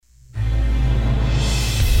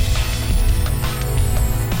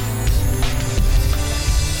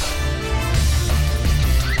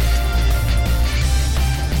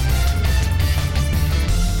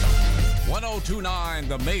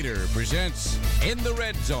presents In the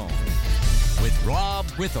Red Zone with Rob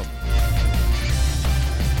Witham.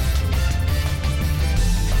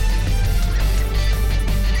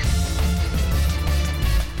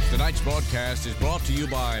 Tonight's broadcast is brought to you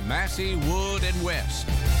by Massey, Wood & West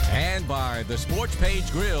and by the Sports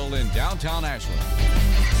Page Grille in downtown Ashland.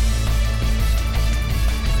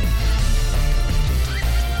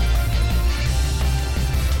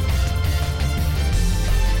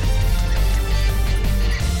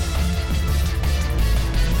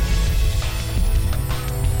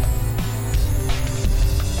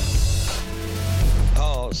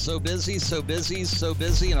 So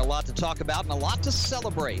busy, and a lot to talk about and a lot to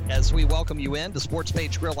celebrate as we welcome you in to Sports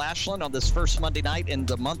Page Grille Ashland on this first Monday night in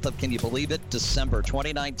the month of, can you believe it, December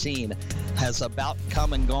 2019 has about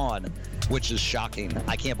come and gone, which is shocking.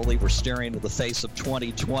 I can't believe we're staring into the face of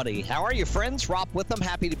 2020. How are you, friends? Rob Witham,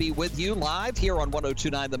 happy to be with you live here on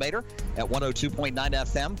 102.9 The Mater at 102.9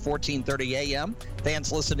 FM, 1430 AM.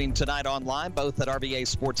 Fans listening tonight online, both at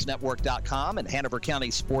rvasportsnetwork.com and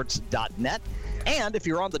hanovercountysports.net. And if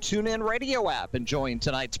you're on the TuneIn Radio app, enjoying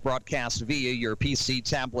tonight's broadcast via your PC,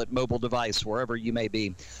 tablet, mobile device, wherever you may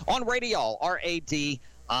be. On Radial, RADIALL.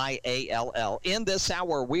 In this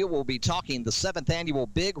hour, we will be talking the 7th annual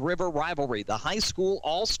Big River Rivalry, the high school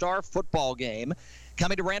all-star football game,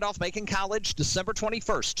 coming to Randolph-Macon College December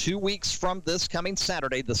 21st, 2 weeks from this coming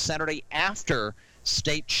Saturday, the Saturday after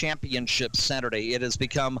State Championship Saturday. It has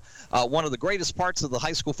become one of the greatest parts of the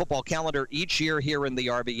high school football calendar each year here in the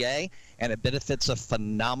RVA, and it benefits a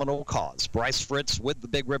phenomenal cause. Brice Fritts with the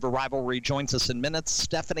Big River Rivalry joins us in minutes.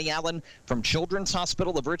 Stephanie Allan from Children's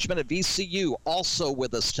Hospital of Richmond at VCU also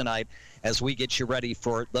with us tonight as we get you ready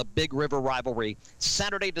for the Big River Rivalry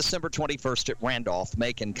Saturday, December 21st at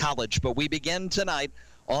Randolph-Macon College. But we begin tonight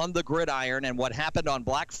on the gridiron and what happened on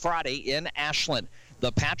Black Friday in Ashland.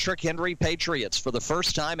 The Patrick Henry Patriots, for the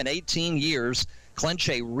first time in 18 years, clinch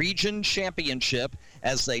a region championship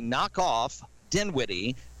as they knock off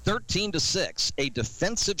Dinwiddie 13-6. A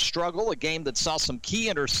defensive struggle, a game that saw some key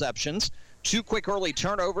interceptions. 2 quick early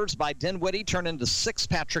turnovers by Dinwiddie turned into 6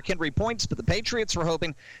 Patrick Henry points, but the Patriots were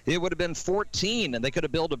hoping it would have been 14 and they could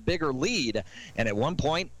have built a bigger lead. And at one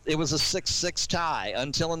point, it was a 6-6 tie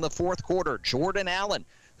until in the fourth quarter, Jordan Allan,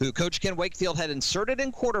 who Coach Ken Wakefield had inserted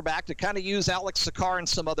in quarterback to kind of use Alex Sakar in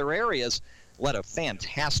some other areas, led a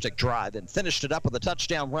fantastic drive and finished it up with a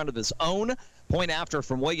touchdown run of his own. Point after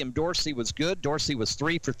from William Dorsey was good. Dorsey was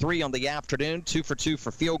 3 for 3 on the afternoon, 2 for 2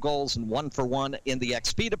 for field goals, and 1 for 1 in the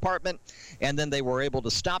XP department. And then they were able to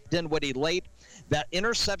stop Dinwiddie late. That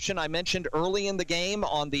interception I mentioned early in the game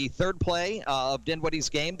on the third play of Dinwiddie's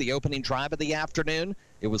game, the opening drive of the afternoon,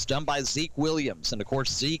 it was done by Zeke Williams. And, of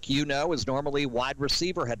course, Zeke, you know, is normally wide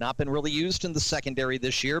receiver, had not been really used in the secondary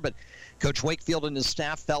this year. But Coach Wakefield and his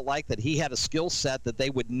staff felt like that he had a skill set that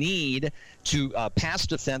they would need to pass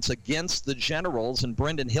defense against the Generals and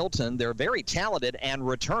Brendan Hilton. They're very talented and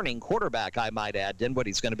returning quarterback, I might add.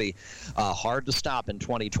 Dinwiddie's going to be hard to stop in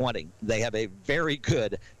 2020. They have a very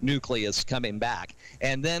good nucleus coming back.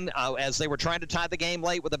 And then as they were trying to tie the game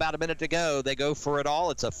late with about a minute to go, they go for it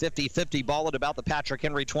all. It's a 50-50 ball at about the Patrick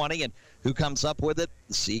Henry 20, and who comes up with it?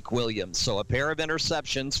 Zeke Williams. So a pair of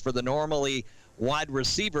interceptions for the normally wide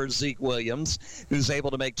receiver Zeke Williams, who's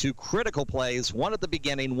able to make 2 critical plays, one at the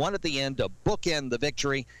beginning, one at the end, to bookend the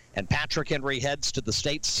victory. And Patrick Henry heads to the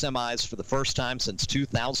state semis for the first time since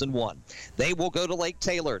 2001. They will go to Lake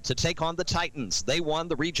Taylor to take on the Titans. They won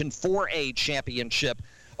the Region 4A championship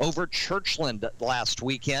over Churchland last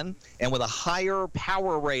weekend, and with a higher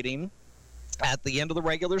power rating at the end of the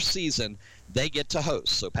regular season, they get to host.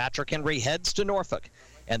 So Patrick Henry heads to Norfolk,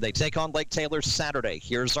 and they take on Lake Taylor Saturday.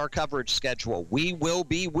 Here's our coverage schedule. We will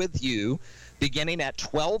be with you beginning at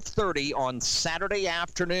 12:30 on Saturday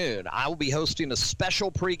afternoon. I will be hosting a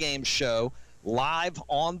special pregame show live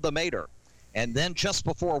on the Mater. And then just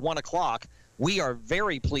before 1 o'clock, we are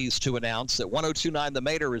very pleased to announce that 102.9 The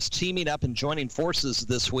Mater is teaming up and joining forces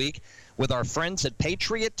this week with our friends at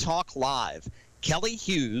Patriot Talk Live. Kelly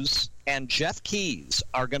Hughes and Jeff Keys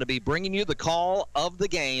are going to be bringing you the call of the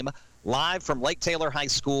game live from Lake Taylor High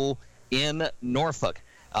School in Norfolk.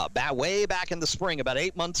 Way back in the spring, about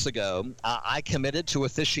 8 months ago, I committed to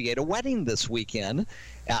officiate a wedding this weekend,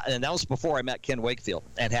 and that was before I met Ken Wakefield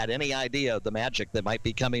and had any idea of the magic that might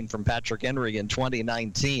be coming from Patrick Henry in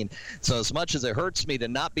 2019. So as much as it hurts me to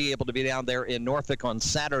not be able to be down there in Norfolk on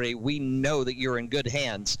Saturday, we know that you're in good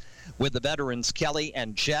hands with the veterans, Kelly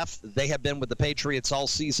and Jeff. They have been with the Patriots all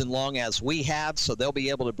season long, as we have, so they'll be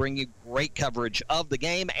able to bring you great coverage of the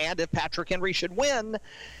game. And if Patrick Henry should win,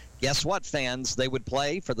 Guess what, fans? They would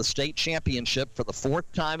play for the state championship for the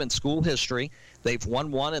fourth time in school history. They've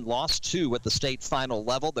won one and lost two at the state final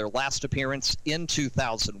level, their last appearance in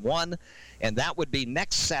 2001. And that would be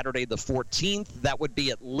next Saturday, the 14th. That would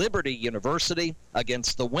be at Liberty University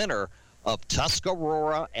against the winner of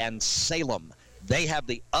Tuscarora and Salem. They have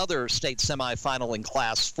the other state semifinal in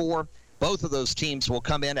Class 4. Both of those teams will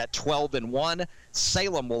come in at 12-1.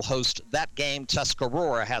 Salem will host that game.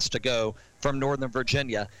 Tuscarora has to go from Northern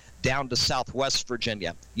Virginia down to Southwest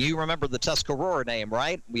Virginia. You remember the Tuscarora name,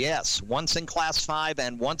 right? Yes, once in Class 5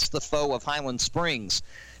 and once the foe of Highland Springs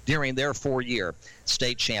during their 4-year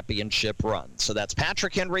state championship run. So that's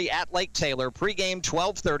Patrick Henry at Lake Taylor. Pregame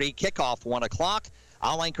 12:30, kickoff 1 o'clock.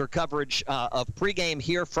 I'll anchor coverage of pregame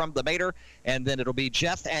here from the Mater, and then it'll be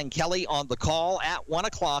Jeff and Kelly on the call at 1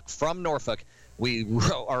 o'clock from Norfolk. We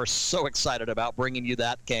are so excited about bringing you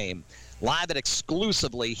that game live and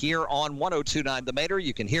exclusively here on 102.9 The Mater.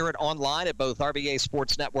 You can hear it online at both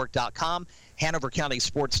RVASportsNetwork.com,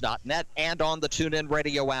 HanoverCountySports.net, and on the TuneIn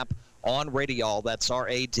Radio app on Radial. That's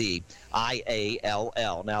RADIALL.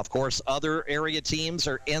 Now, of course, other area teams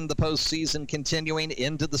are in the postseason, continuing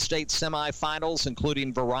into the state semifinals,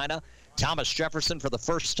 including Varina. Thomas Jefferson for the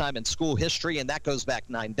first time in school history, and that goes back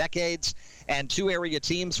 9 decades. And 2 area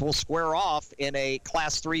teams will square off in a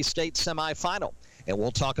Class 3 state semifinal. And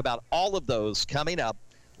we'll talk about all of those coming up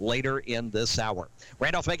later in this hour.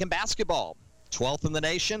 Randolph-Macon basketball, 12th in the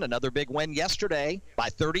nation. Another big win yesterday by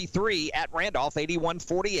 33 at Randolph,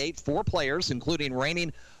 81-48. 4 players, including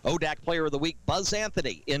reigning ODAC Player of the Week Buzz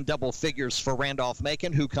Anthony, in double figures for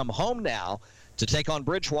Randolph-Macon, who come home now to take on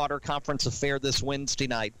Bridgewater Conference Affair this Wednesday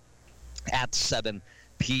night at 7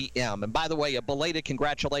 p.m. And by the way, a belated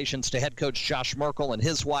congratulations to head coach Josh Merkel and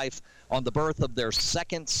his wife on the birth of their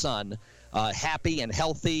second son. Happy and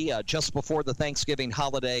healthy just before the Thanksgiving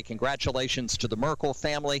holiday. Congratulations to the Merkel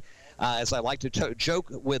family. As I like to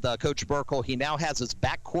joke with Coach Merkel, he now has his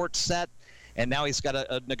backcourt set, and now he's got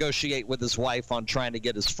to negotiate with his wife on trying to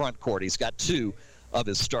get his front court. He's got 2 of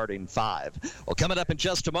his starting 5. Well, coming up in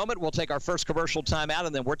just a moment, we'll take our first commercial timeout,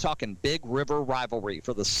 and then we're talking Big River Rivalry.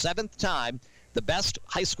 For the 7th time, the best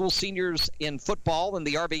high school seniors in football in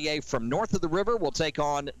the RVA from north of the river will take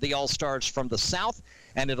on the All-Stars from the south,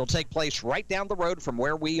 and it'll take place right down the road from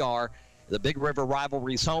where we are. The Big River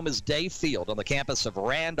Rivalry's home is Day Field on the campus of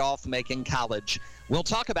Randolph-Macon College. We'll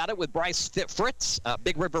talk about it with Brice Fritts,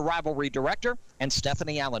 Big River Rivalry Director, and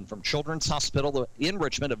Stephanie Allan from Children's Hospital in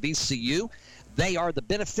Richmond of VCU. They are the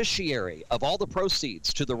beneficiary of all the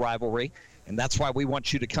proceeds to the rivalry, and that's why we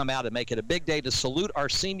want you to come out and make it a big day to salute our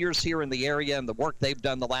seniors here in the area and the work they've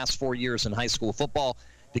done the last 4 years in high school football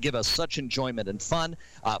to give us such enjoyment and fun.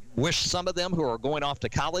 Wish some of them who are going off to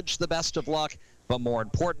college the best of luck, but more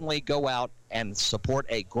importantly, go out and support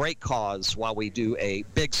a great cause while we do a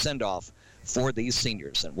big send-off for these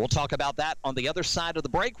seniors. And we'll talk about that on the other side of the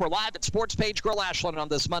break. We're live at Sports Page Grille, Ashland on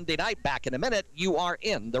this Monday night. Back in a minute. You are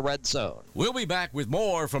in the Red Zone. We'll be back with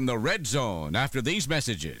more from the Red Zone after these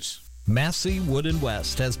messages. Massey Wood &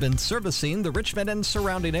 West has been servicing the Richmond and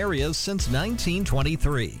surrounding areas since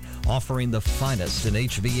 1923, offering the finest in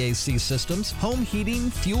HVAC systems, home heating,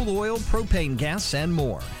 fuel oil, propane gas, and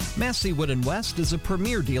more. Massey Wood & West is a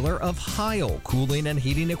premier dealer of Heil cooling and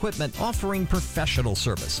heating equipment, offering professional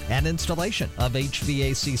service and installation of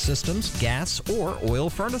HVAC systems, gas, or oil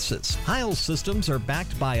furnaces. Heil systems are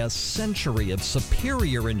backed by a century of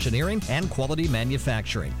superior engineering and quality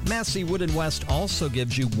manufacturing. Massey Wood & West also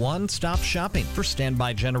gives you one-stop shopping for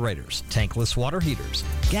standby generators, tankless water heaters,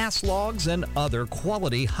 gas logs, and other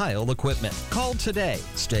quality Heil equipment. Call today.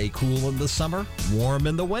 Stay cool in the summer, warm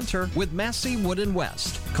in the winter with Massey Wood &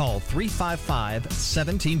 West. Call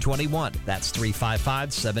 355-1721. That's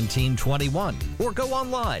 355-1721. Or go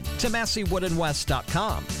online to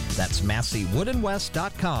MasseyWoodandWest.com. That's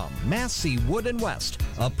MasseyWoodandWest.com. Massey Wood & West,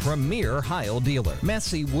 a premier Heil dealer.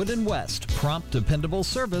 Massey Wood & West, prompt, dependable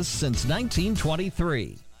service since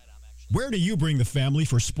 1923. Where do you bring the family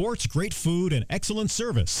for sports, great food, and excellent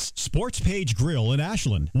service? Sports Page Grille in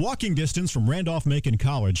Ashland. Walking distance from Randolph-Macon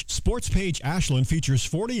College, Sports Page Ashland features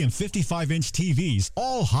 40 and 55-inch TVs,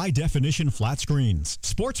 all high-definition flat screens.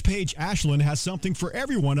 Sports Page Ashland has something for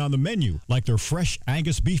everyone on the menu, like their fresh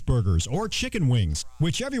Angus beef burgers or chicken wings,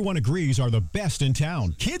 which everyone agrees are the best in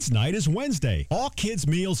town. Kids Night is Wednesday. All kids'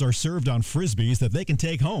 meals are served on Frisbees that they can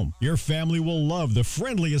take home. Your family will love the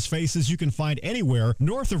friendliest faces you can find anywhere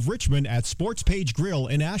north of Richmond at Sports Page Grille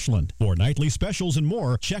in Ashland. For nightly specials and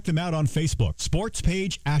more, check them out on Facebook. Sports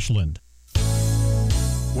Page Ashland.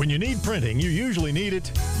 When you need printing, you usually need it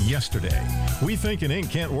yesterday. We Think in Ink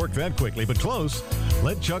can't work that quickly, but close.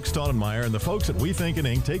 Let Chuck Staudenmeyer and the folks at We Think in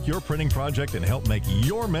Ink take your printing project and help make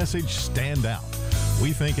your message stand out.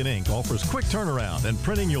 We Think in Ink offers quick turnaround and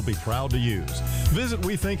printing you'll be proud to use. Visit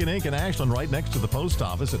We Think in Ink in Ashland right next to the post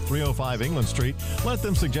office at 305 England Street. Let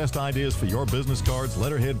them suggest ideas for your business cards,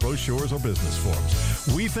 letterhead, brochures, or business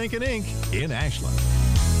forms. We Think in Ink in Ashland.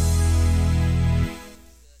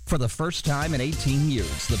 For the first time in 18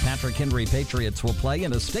 years, the Patrick Henry Patriots will play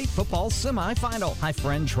in a state football semifinal. Hi,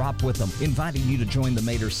 friend, drop with them, inviting you to join the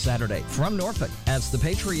Maters Saturday from Norfolk as the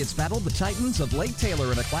Patriots battle the Titans of Lake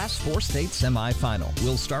Taylor in a Class 4 state semifinal.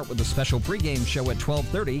 We'll start with a special pregame show at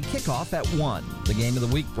 12:30, kickoff at 1. The game of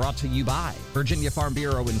the week brought to you by Virginia Farm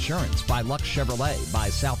Bureau Insurance, by Lux Chevrolet, by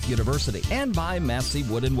South University, and by Massey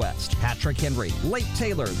Wood & West. Patrick Henry, Lake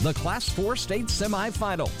Taylor, the Class 4 state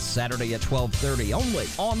semifinal, Saturday at 12:30 only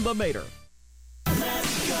on the Mater.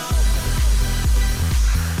 Let's go.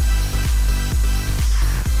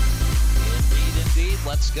 Indeed,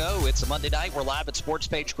 let's go. It's a Monday night. We're live at Sports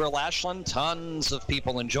Page Grille, Ashland. Tons of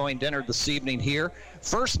people enjoying dinner this evening here.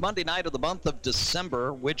 First Monday night of the month of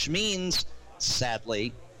December, which means,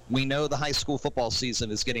 sadly, we know the high school football season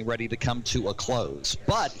is getting ready to come to a close.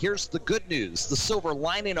 But here's the good news. The silver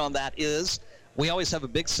lining on that is we always have a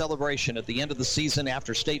big celebration at the end of the season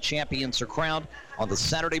after state champions are crowned. On the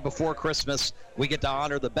Saturday before Christmas, we get to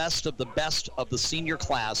honor the best of the senior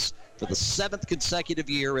class. For the 7th consecutive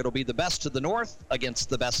year, it'll be the best of the North against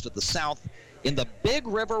the best of the South in the Big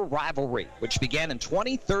River Rivalry, which began in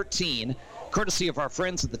 2013, courtesy of our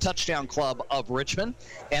friends at the Touchdown Club of Richmond.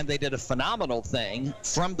 And they did a phenomenal thing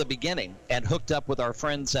from the beginning and hooked up with our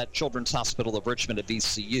friends at Children's Hospital of Richmond at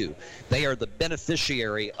VCU. They are the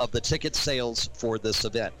beneficiary of the ticket sales for this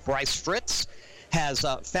event. Brice Fritts has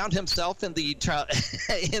found himself in the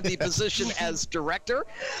position as director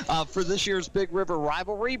for this year's Big River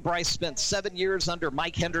Rivalry. Brice spent 7 years under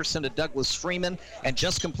Mike Henderson at Douglas Freeman and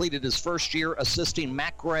just completed his first year assisting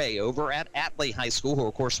Matt Gray over at Atlee High School, who,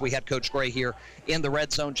 of course, we had Coach Gray here in the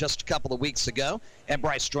Red Zone just a couple of weeks ago. And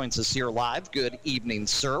Brice joins us here live. Good evening,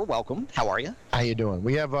 sir. Welcome. How are you? How you doing?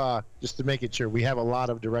 We have, just to make it sure, we have a lot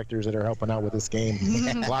of directors that are helping out with this game.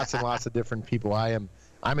 Lots and lots of different people.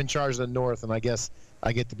 I'm in charge of the North, and I guess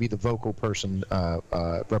I get to be the vocal person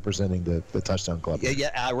representing the Touchdown Club. Yeah,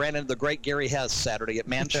 I ran into the great Gary Hess Saturday at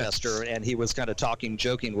Manchester, and he was kind of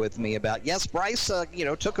joking with me about, yes, Brice,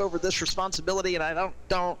 took over this responsibility, and I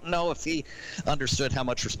don't know if he understood how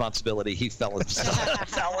much responsibility he fell into.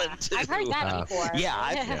 I've heard that before. Yeah,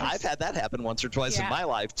 I've had that happen once or twice in my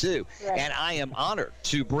life, too. Right. And I am honored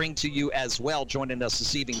to bring to you as well, joining us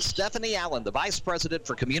this evening, Stephanie Allan, the Vice President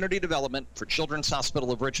for Community Development for Children's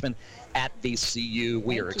Hospital of Richmond at VCU.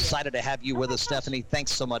 We are excited to have you with us, Stephanie.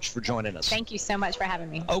 Thanks so much for joining us. Thank you so much for having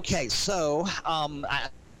me. Okay, so I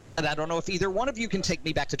don't know if either one of you can take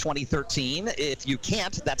me back to 2013. If you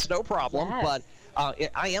can't, that's no problem. Yes.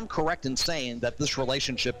 But I am correct in saying that this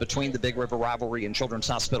relationship between the Big River Rivalry and Children's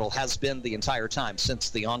Hospital has been the entire time since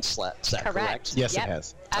the onset, correct? Yes, it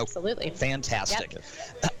has. Absolutely. Fantastic.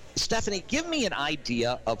 Yep. Stephanie, give me an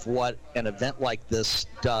idea of what an event like this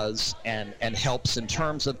does and helps in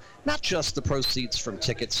terms of not just the proceeds from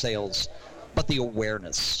ticket sales, but the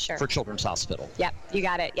awareness for Children's Hospital. Yep, you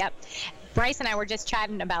got it. Yep. Brice and I were just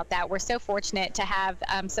chatting about that. We're so fortunate to have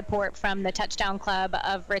support from the Touchdown Club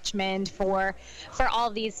of Richmond for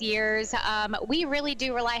all these years. We really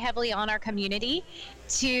do rely heavily on our community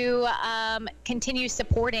to continue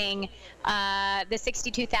supporting the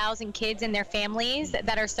 62,000 kids and their families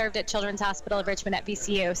that are served at Children's Hospital of Richmond at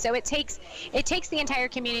VCU. So it takes the entire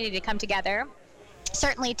community to come together,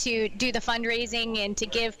 certainly to do the fundraising and to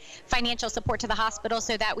give financial support to the hospital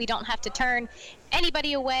so that we don't have to turn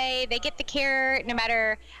anybody away. They get the care no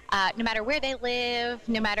matter where they live,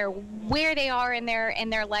 no matter where they are in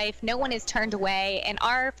their life. No one is turned away, and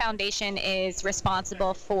our foundation is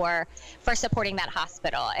responsible for supporting that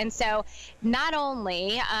hospital. And so not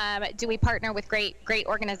only do we partner with great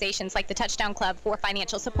organizations like the Touchdown Club for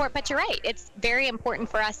financial support, but you're right, it's very important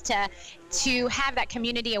for us to have that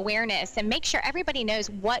community awareness and make sure everybody knows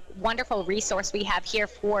what wonderful resource we have here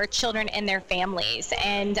for children and their families.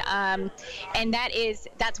 And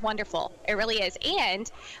that's wonderful. It really is.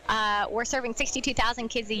 And we're serving 62,000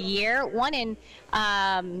 kids a year, 1 in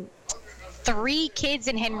 3 kids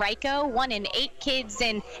in Henrico, 1 in 8 kids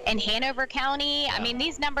in Hanover County. I mean,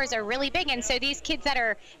 these numbers are really big, and so these kids that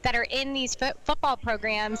are in these football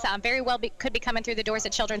programs very well could be coming through the doors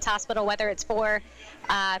at Children's Hospital, whether it's for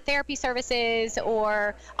therapy services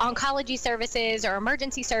or oncology services or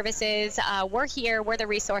emergency services. We're here. We're the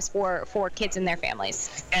resource for kids and their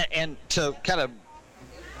families. And to kind of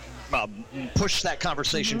push that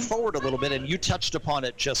conversation forward a little bit, and you touched upon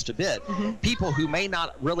it just a bit. People who may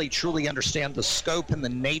not really truly understand the scope and the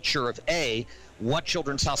nature of A, what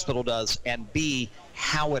Children's Hospital does, and B,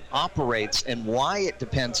 how it operates and why it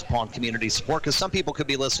depends upon community support. Because some people could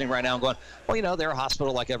be listening right now and going, well, they're a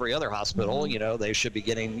hospital like every other hospital. They should be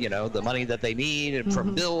getting, the money that they need and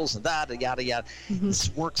from bills and that, yada, yada.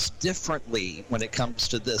 This works differently when it comes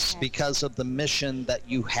to this because of the mission that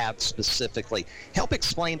you have specifically. Help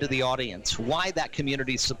explain to the audience why that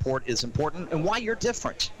community support is important and why you're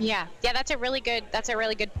different. Yeah, that's a really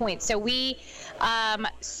good point. So we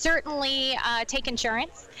certainly take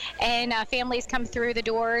insurance, and families come through the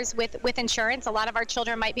doors with insurance. A lot of our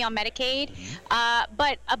children might be on Medicaid,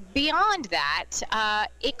 but beyond that,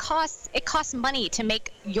 it costs money to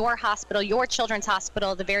make your hospital, your children's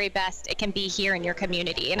hospital, the very best it can be here in your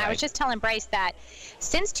community. And I was just telling Brice that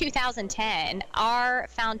since 2010, our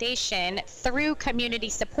foundation, through community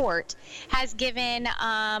support, has given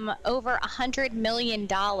over $100 million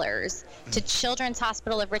to Children's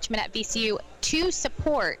Hospital of Richmond at VCU to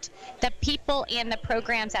support the people and the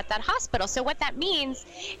programs at that hospital. So what that means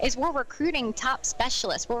is we're recruiting top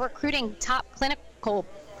specialists, we're recruiting top clinical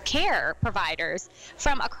care providers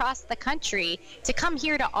from across the country to come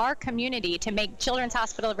here to our community to make Children's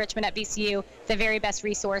Hospital of Richmond at VCU the very best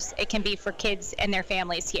resource it can be for kids and their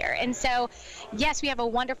families here. And so, yes, we have a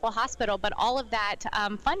wonderful hospital, but all of that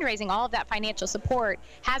fundraising, all of that financial support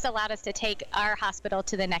has allowed us to take our hospital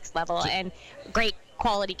to the next level and great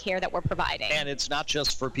quality care that we're providing. And it's not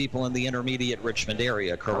just for people in the intermediate Richmond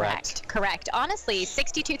area, correct? Correct. Honestly,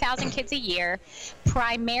 62,000 kids a year.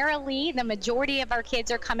 Primarily, the majority of our kids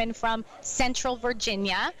are coming from Central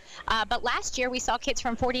Virginia, but last year we saw kids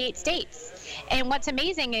from 48 states. And what's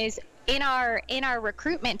amazing is in our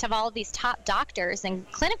recruitment of all of these top doctors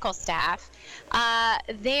and clinical staff,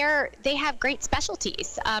 they have great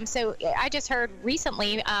specialties. So I just heard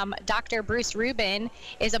recently Dr. Bruce Rubin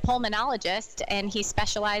is a pulmonologist, and he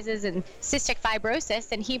specializes in cystic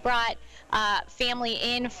fibrosis, and he brought family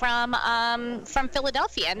in from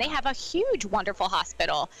Philadelphia, and they have a huge, wonderful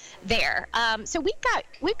hospital there. So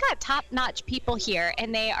we've got top-notch people here,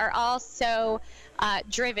 and they are all so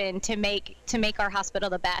driven to make our hospital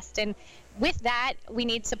the best. And with that, we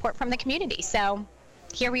need support from the community. So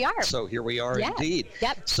here we are. Indeed.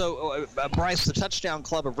 Yep. So, Brice, the Touchdown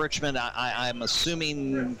Club of Richmond, I'm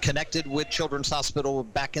assuming connected with Children's Hospital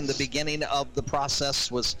back in the beginning of the process.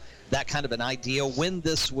 Was that kind of an idea when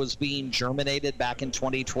this was being germinated back in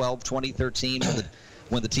 2012, 2013,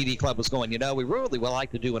 when the TD Club was going, we really would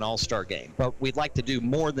like to do an all-star game, but we'd like to do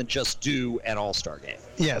more than just do an all-star game.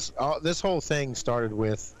 Yes, this whole thing started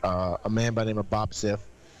with a man by the name of Bob Siff,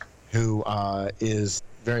 who is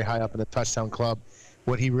very high up in the Touchdown Club.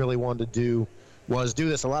 What he really wanted to do was do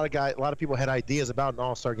this. A lot of people had ideas about an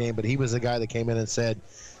all-star game, but he was the guy that came in and said,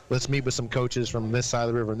 let's meet with some coaches from this side of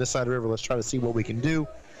the river and this side of the river. Let's try to see what we can do.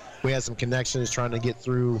 We had some connections trying to get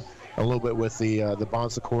through a little bit with the Bon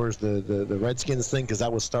Secours, the Redskins thing, because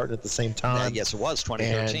that was starting at the same time. Yes, it was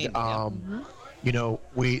 2013. And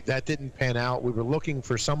that didn't pan out. We were looking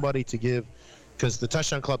for somebody to give, because the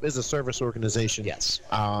Touchdown Club is a service organization. Yes.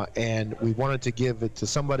 And we wanted to give it to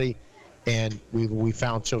somebody, and we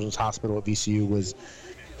found Children's Hospital at VCU was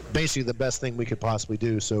basically the best thing we could possibly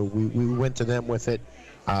do. So we went to them with it.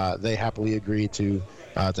 They happily agreed to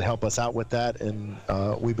help us out with that, and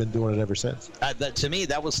we've been doing it ever since. To me,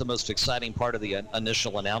 that was the most exciting part of the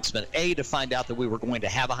initial announcement. To find out that we were going to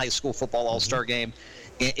have a high school football all-star game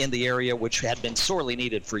in the area, which had been sorely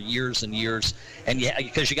needed for years and years, and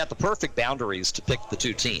because you got the perfect boundaries to pick the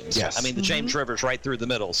two teams. Yes. I mean, the James River's right through the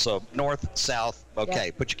middle, so north, south,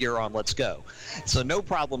 okay, put your gear on, let's go. So no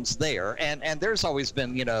problems there, and there's always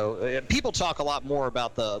been, people talk a lot more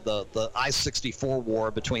about the I-64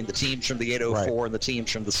 war between the teams from the 804 and the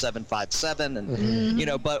teams from the 757,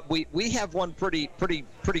 and but we have one pretty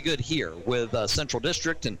good here with Central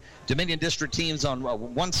District and Dominion District teams on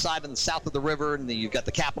one side in the south of the river, and then you've got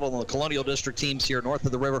the Capital and the Colonial District teams here north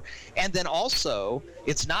of the river, and then also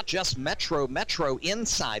it's not just Metro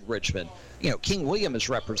inside Richmond. King William is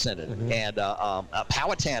represented, and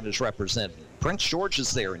Powhatan is represented. Prince George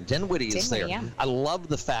is there, and Dinwiddie is there. Yeah. I love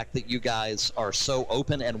the fact that you guys are so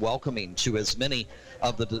open and welcoming to as many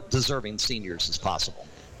of the deserving seniors as possible.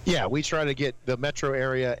 Yeah, we try to get the metro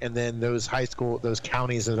area and then those high school, those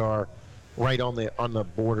counties that are right on the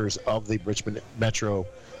borders of the Richmond metro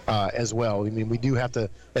as well. I mean, we do have to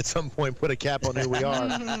at some point put a cap on who we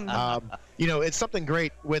are. It's something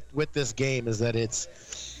great with this game is that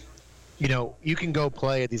it's, you can go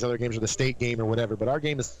play at these other games or the state game or whatever, but our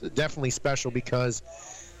game is definitely special because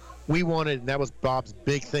we wanted, and that was Bob's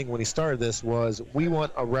big thing when he started this, was we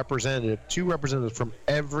want two representatives from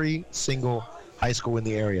every single high school in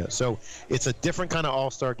the area. So it's a different kind of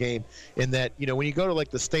all-star game in that, when you go to like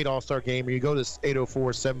the state all-star game or you go to this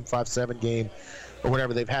 804, 757 game or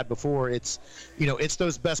whatever they've had before, it's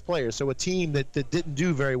those best players. So a team that didn't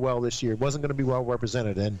do very well this year wasn't going to be well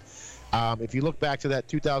represented. And if you look back to that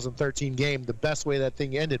 2013 game, the best way that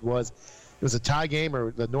thing ended was it was a tie game,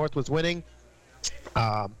 or the North was winning,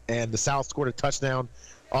 and the South scored a touchdown.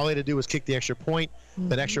 All they had to do was kick the extra point.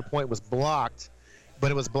 That extra point was blocked, but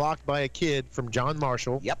it was blocked by a kid from John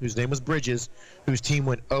Marshall, whose name was Bridges, whose team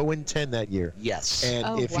went 0-10 that year. Yes.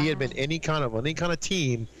 And if he had been any kind of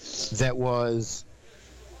team that was,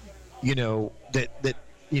 in any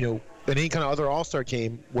kind of other all-star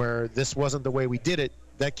game where this wasn't the way we did it,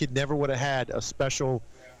 that kid never would have had a special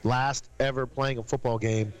last ever playing a football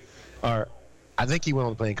game. Or I think he went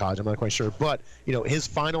on to play in college. I'm not quite sure. But, his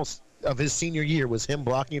finals of his senior year was him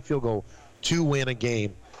blocking a field goal to win a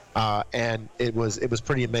game. And it was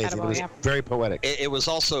pretty amazing. It was very poetic. It was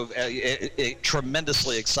also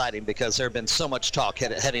tremendously exciting because there had been so much talk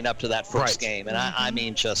heading up to that first game. And I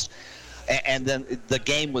mean, and then the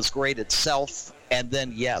game was great itself. And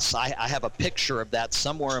then, yes, I have a picture of that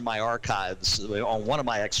somewhere in my archives on one of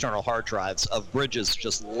my external hard drives of Bridges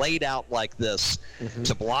just laid out like this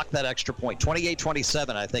to block that extra point. 28-27,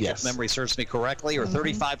 I think, if memory serves me correctly, or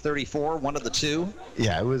 35-34, one of the two.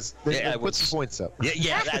 Yeah, it was. They put some points up.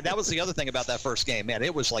 That was the other thing about that first game, man.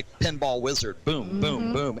 It was like pinball wizard, boom,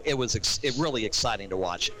 boom, boom. It was really exciting to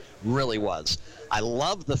watch. It really was. I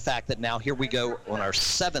love the fact that now here we go on our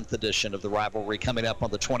 7th edition of the rivalry coming up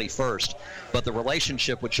on the 21st, but the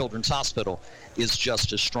relationship with Children's Hospital is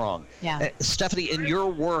just as strong. Yeah. Stephanie, in your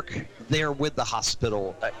work there with the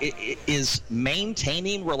hospital, is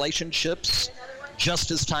maintaining relationships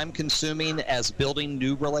just as time-consuming as building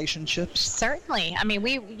new relationships? Certainly. I mean,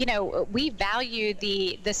 we value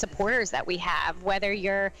the supporters that we have. Whether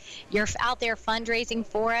you're out there fundraising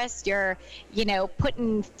for us, you're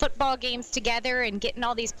putting football games together and getting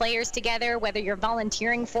all these players together. Whether you're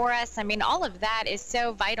volunteering for us, I mean, all of that is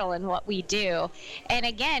so vital in what we do. And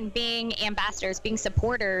again, being ambassadors, being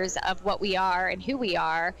supporters of what we are and who we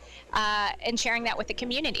are, and sharing that with the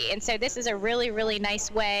community. And so this is a really, really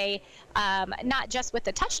nice way. Not just with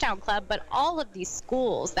the Touchdown Club, but all of these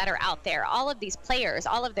schools that are out there, all of these players,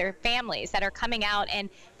 all of their families that are coming out and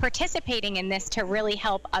participating in this to really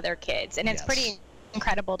help other kids. And it's pretty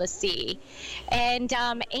incredible to see. And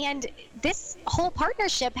this whole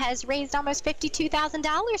partnership has raised almost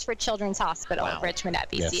 $52,000 for Children's Hospital of Richmond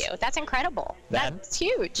at VCU. Yes. That's incredible. That's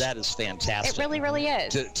huge. That is fantastic. It really, really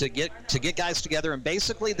is. To get guys together, and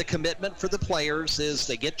basically the commitment for the players is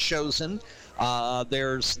they get chosen.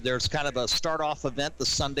 There's kind of a start-off event the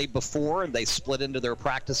Sunday before, and they split into their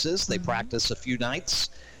practices. They practice a few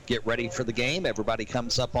nights, get ready for the game. Everybody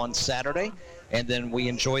comes up on Saturday, and then we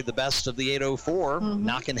enjoy the best of the 804,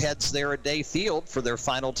 knocking heads there at Day Field for their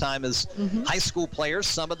final time as high school players.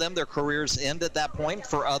 Some of them, their careers end at that point.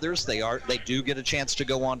 For others, they do get a chance to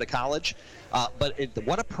go on to college. But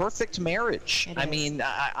what a perfect marriage. I mean,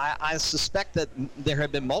 I suspect that there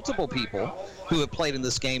have been multiple people who have played in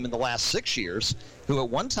this game in the last 6 years who at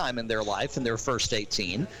one time in their life, in their first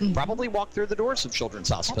 18, probably walked through the doors of Children's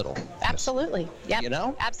Hospital. Absolutely.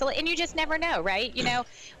 Yep. Absolutely. And you just never know, right?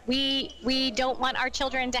 We don't want our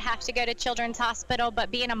children to have to go to Children's Hospital,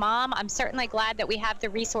 but being a mom, I'm certainly glad that we have the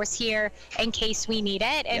resource here in case we need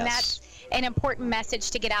it. And that's an important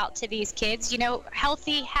message to get out to these kids.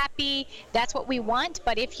 Healthy, happy, that's what we want.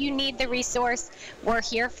 But if you need the resource, we're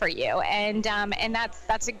here for you. And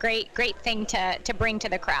that's a great thing to bring to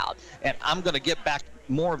the crowd. And I'm going to get back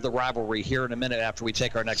more of the rivalry here in a minute after we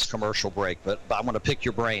take our next commercial break, but I want to pick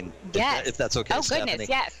your brain, if that's okay, Stephanie. Goodness,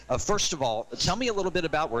 yes. First of all, tell me a little bit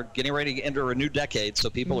about, we're getting ready to enter a new decade, so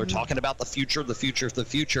people are talking about the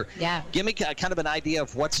future. Yeah. Give me kind of an idea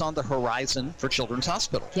of what's on the horizon for Children's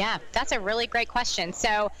Hospital. Yeah, that's a really great question.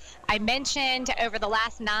 So I mentioned over the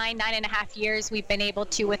last 9.5 years, we've been able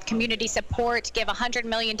to, with community support, give $100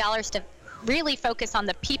 million to really focus on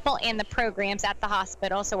the people and the programs at the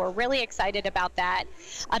hospital. So we're really excited about that.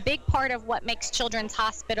 A big part of what makes Children's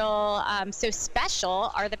Hospital so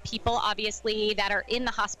special are the people, obviously, that are in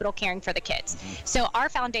the hospital caring for the kids. So our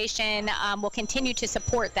foundation will continue to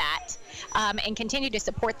support that. and continue to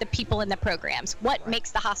support the people in the programs. What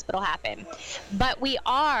makes the hospital happen? But we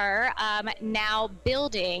are now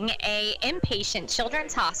building a inpatient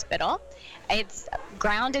children's hospital. Its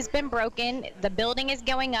ground has been broken. The building is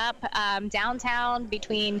going up downtown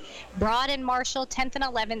between Broad and Marshall, 10th and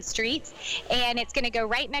 11th Streets, and it's going to go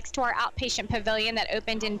right next to our outpatient pavilion that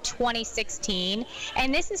opened in 2016.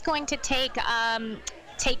 And this is going to take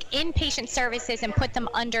inpatient services and put them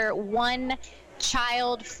under one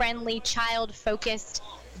child-friendly, child-focused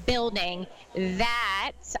building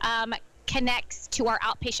that connects to our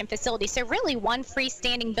outpatient facility. So really one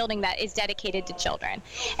freestanding building that is dedicated to children.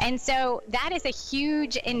 And so that is a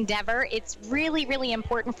huge endeavor. It's really, really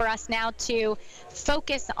important for us now to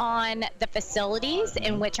focus on the facilities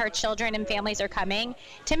in which our children and families are coming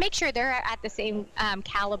to make sure they're at the same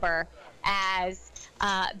caliber as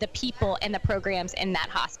the people and the programs in that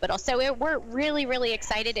hospital. So we're really, really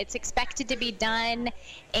excited. It's expected to be done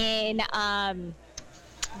in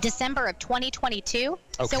December of 2022.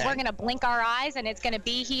 Okay. So we're going to blink our eyes and it's going to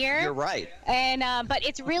be here. You're right. And but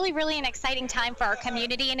it's really, really an exciting time for our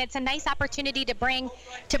community, and it's a nice opportunity to bring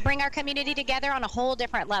our community together on a whole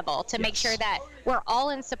different level to make sure that we're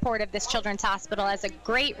all in support of this children's hospital as a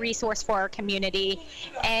great resource for our community,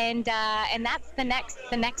 and that's the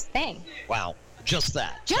next thing. Wow. Just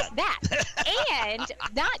that. Just that. And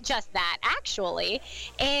not just that, actually,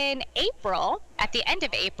 in April, at the end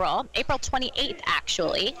of April 28th,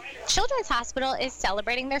 actually, Children's Hospital is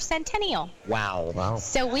celebrating their centennial. Wow.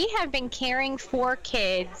 So we have been caring for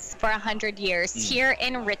kids for 100 years here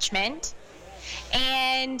in Richmond.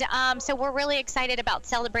 And so we're really excited about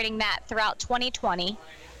celebrating that throughout 2020.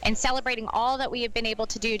 And celebrating all that we have been able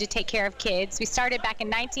to do to take care of kids. We started back in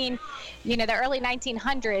the early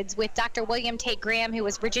 1900s with Dr. William Tate Graham, who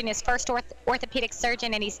was Virginia's first orthopedic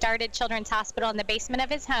surgeon, and he started Children's Hospital in the basement of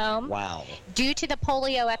his home. Wow. Due to the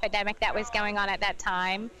polio epidemic that was going on at that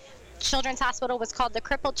time, Children's Hospital was called the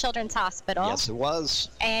Crippled Children's Hospital. Yes, it was.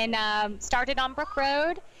 And started on Brook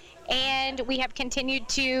Road. And we have continued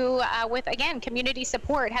to, with, again, community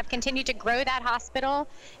support, have continued to grow that hospital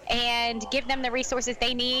and give them the resources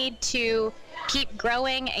they need to keep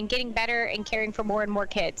growing and getting better and caring for more and more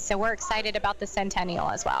kids. So we're excited about the centennial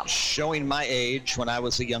as well. Showing my age, when I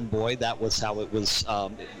was a young boy, that was how it was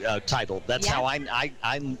titled. That's how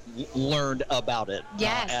I learned about it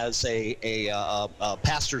as a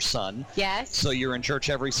pastor's son. Yes. So you're in church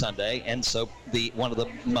every Sunday, and so one of the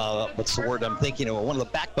what's the word I'm thinking of? One of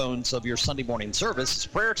the backbones of your Sunday morning service is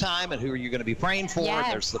prayer time, and who are you going to be praying for? Yes.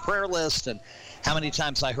 And there's the prayer list, and how many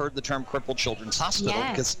times I heard the term Crippled Children's Hospital,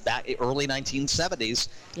 because that early 1970s,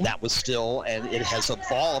 that was still, and it has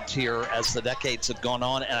evolved here as the decades have gone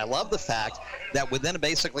on. And I love the fact that within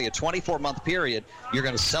basically a 24-month period, you're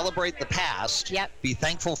going to celebrate the past, be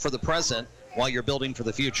thankful for the present, while you're building for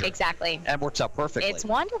the future. Exactly. And works out perfectly. It's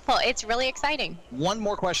wonderful. It's really exciting. One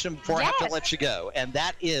more question before I have to let you go, and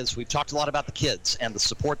that is, we've talked a lot about the kids and the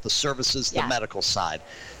support, the services, the medical side,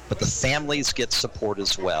 but the families get support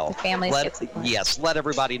as well. The families get support. Yes, let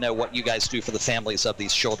everybody know what you guys do for the families of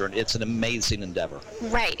these children. It's an amazing endeavor.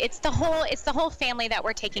 Right. It's the whole family that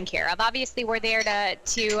we're taking care of. Obviously, we're there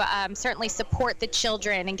to certainly support the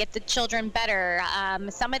children and get the children better.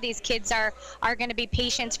 Some of these kids are going to be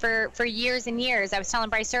patients for years and years. I was telling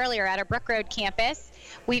Brice earlier, at our Brook Road campus,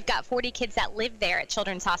 we've got 40 kids that live there at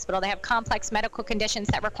Children's Hospital. They have complex medical conditions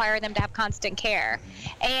that require them to have constant care.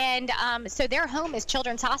 And so their home is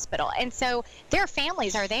Children's Hospital. And so their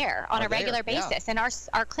families are there on a regular basis. And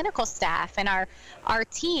our clinical staff and our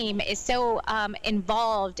team is so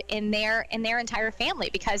involved in their entire family,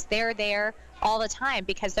 because they're there all the time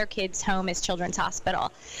because their kids' home is Children's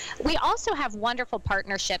Hospital. We also have wonderful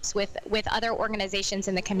partnerships with other organizations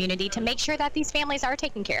in the community to make sure that these families are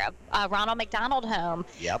taken care of. Ronald McDonald Home,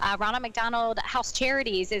 Ronald McDonald House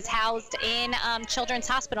Charities is housed in Children's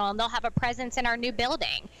Hospital, and they'll have a presence in our new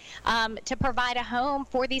building to provide a home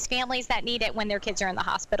for these families that need it when their kids are in the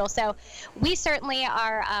hospital. So we certainly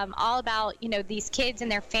are all about these kids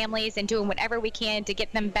and their families and doing whatever we can to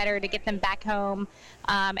get them better, to get them back home.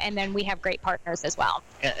 And then we have great partners as well.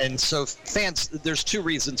 And so, fans, there's two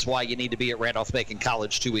reasons why you need to be at Randolph-Macon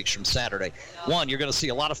College 2 weeks from Saturday. One, you're going to see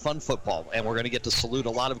a lot of fun football, and we're going to get to salute a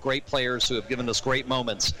lot of great players who have given us great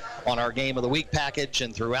moments on our Game of the Week package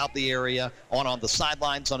and throughout the area, on the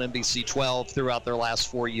sidelines on NBC 12 throughout their last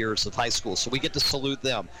 4 years of high school. So we get to salute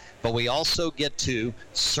them. But we also get to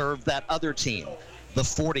serve that other team the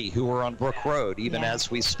 40 who are on Brook Road, even as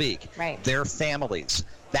we speak. Right. Their families.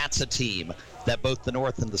 That's a team that both the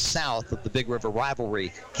North and the South of the Big River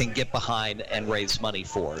Rivalry can get behind and raise money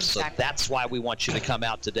for. Exactly. So that's why we want you to come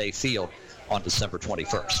out to Day Field on December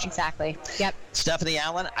 21st. Exactly. Yep. Stephanie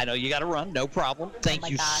Allan, I know you got to run. No problem. Thank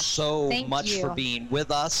you so much for being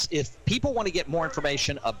with us. If people want to get more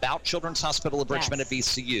information about Children's Hospital of Richmond at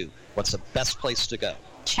VCU, what's the best place to go?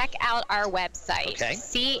 Check out our website,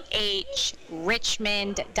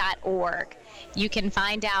 chrichmond.org. You can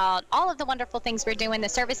find out all of the wonderful things we're doing, the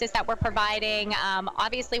services that we're providing.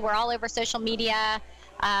 Obviously, we're all over social media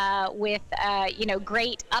with,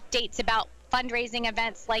 great updates about fundraising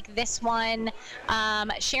events like this one,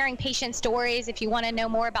 sharing patient stories if you want to know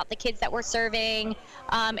more about the kids that we're serving.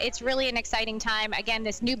 It's really an exciting time. Again,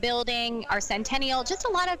 this new building, our centennial, just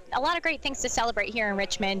a lot of great things to celebrate here in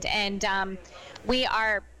Richmond. And we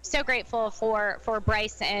are so grateful for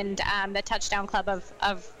Brice and the Touchdown Club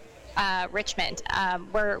of Richmond.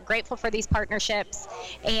 We're grateful for these partnerships,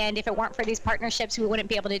 and if it weren't for these partnerships, we wouldn't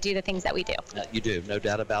be able to do the things that we do. You do, no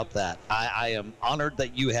doubt about that. I am honored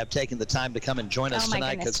that you have taken the time to come and join us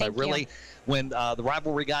tonight, because when the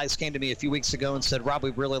rivalry guys came to me a few weeks ago and said, Rob,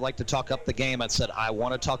 we'd really like to talk up the game, I said, I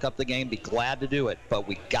want to talk up the game, be glad to do it, but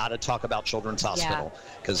we got to talk about Children's Hospital,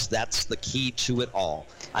 because that's the key to it all.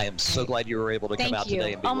 I am so glad you were able to come out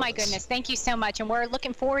today and be with us. Oh my goodness, thank you so much, and we're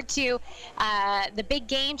looking forward to the big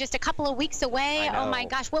game just a couple of weeks away. Oh my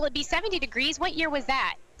gosh, will it be 70 degrees? What year was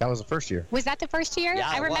that? That was the first year. Was that the first year? Yeah,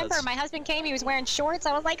 I remember my husband came, he was wearing shorts.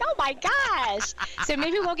 I was like, oh my gosh. So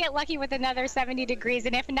maybe we'll get lucky with another 70 degrees,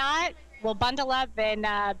 and if not, we'll bundle up and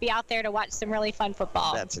be out there to watch some really fun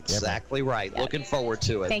football. That's exactly right. Looking forward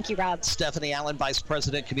to it. Thank you, Rob. Stephanie Allan, Vice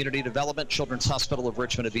President, Community Development, Children's Hospital of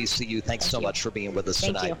Richmond at VCU. Thanks so much for being with us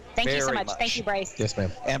tonight. Thank you so much. Thank you, Brice. Yes,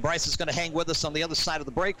 ma'am. And Brice is going to hang with us on the other side of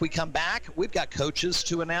the break. We come back. We've got coaches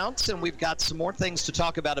to announce, and we've got some more things to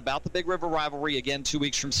talk about the Big River Rivalry, again, 2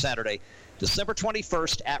 weeks from Saturday, December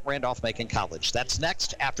 21st at Randolph-Macon College. That's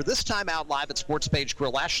next after this time out live at Sports Page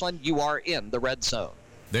Grille. Ashland, you are in the red zone.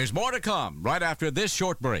 There's more to come right after this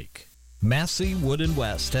short break. Massey Wood &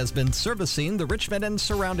 West has been servicing the Richmond and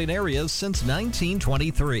surrounding areas since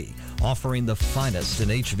 1923, offering the finest in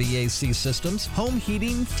HVAC systems, home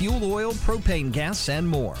heating, fuel oil, propane gas, and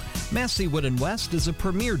more. Massey Wood & West is a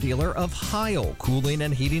premier dealer of Heil cooling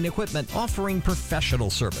and heating equipment, offering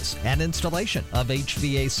professional service and installation of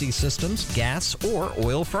HVAC systems, gas, or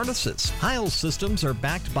oil furnaces. Heil systems are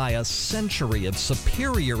backed by a century of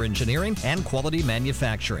superior engineering and quality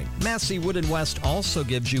manufacturing. Massey Wood & West also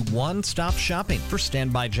gives you one-stop shopping for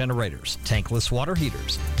standby generators, tankless water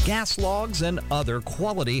heaters, gas logs, and other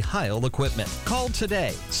quality Heil equipment. Call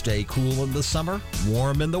today. Stay cool in the summer,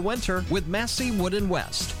 warm in the winter with Massey Wood &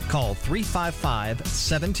 West. Call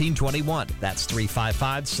 355-1721. That's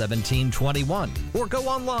 355-1721. Or go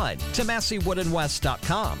online to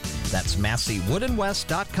MasseyWoodandWest.com. That's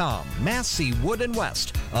MasseyWoodandWest.com. Massey Wood &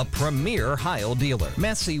 West, a premier Heil dealer.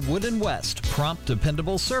 Massey Wood & West, prompt,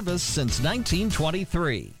 dependable service since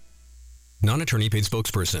 1923. Non-attorney paid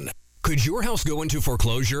spokesperson. Could your house go into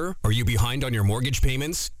foreclosure? Are you behind on your mortgage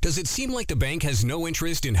payments? Does it seem like the bank has no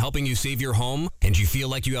interest in helping you save your home, and you feel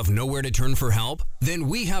like you have nowhere to turn for help? Then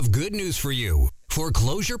we have good news for you.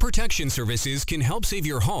 Foreclosure Protection Services can help save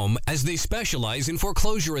your home, as they specialize in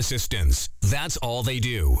foreclosure assistance. That's all they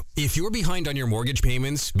do. If you're behind on your mortgage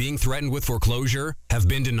payments, being threatened with foreclosure, have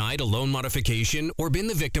been denied a loan modification, or been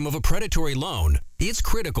the victim of a predatory loan, it's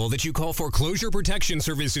critical that you call Foreclosure Protection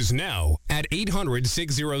Services now at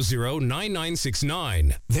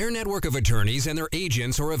 800-600-9969. Their network of attorneys and their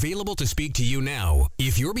agents are available to speak to you now.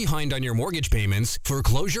 If you're behind on your mortgage payments,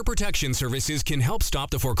 Foreclosure Protection Services can help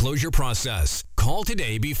stop the foreclosure process. Call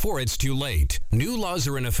today before it's too late. New laws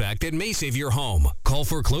are in effect that may save your home. Call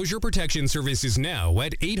Foreclosure Protection Services now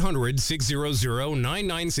at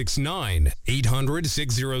 800-600-9969.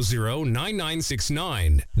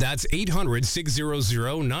 800-600-9969. That's 800-600-9969.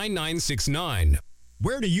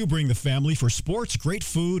 Where do you bring the family for sports, great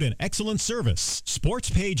food, and excellent service? Sports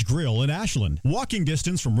Page Grille in Ashland. Walking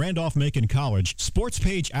distance from Randolph-Macon College, Sports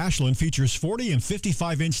Page Ashland features 40 and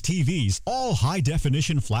 55-inch TVs, all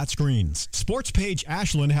high-definition flat screens. Sports Page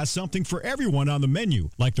Ashland has something for everyone on the menu,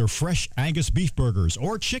 like their fresh Angus beef burgers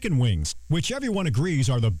or chicken wings, which everyone agrees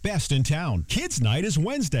are the best in town. Kids Night is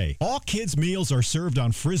Wednesday. All kids' meals are served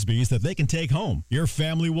on Frisbees that they can take home. Your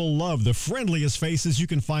family will love the friendliest faces you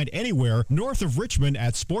can find anywhere north of Richmond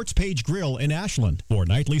at Sports Page Grille in Ashland. For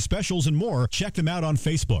nightly specials and more, check them out on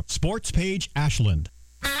Facebook. Sports Page Ashland.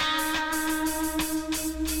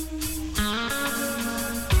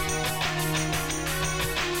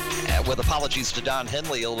 with apologies to Don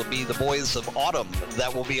Henley, it'll be the boys of Autumn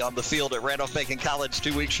that will be on the field at Randolph-Macon College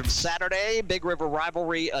 2 weeks from Saturday. Big River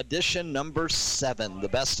Rivalry edition number 7. The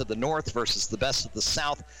best of the North versus the best of the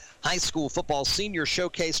South. High school football senior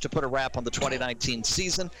showcase to put a wrap on the 2019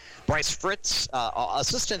 season. Brice Fritts,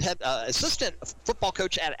 assistant football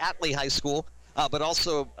coach at Atlee High School, but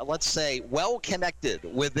also, let's say, well-connected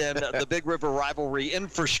within the Big River Rivalry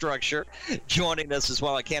infrastructure, joining us as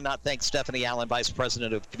well. I cannot thank Stephanie Allan, Vice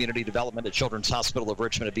President of Community Development at Children's Hospital of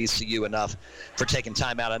Richmond at VCU, enough for taking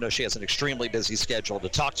time out. I know she has an extremely busy schedule to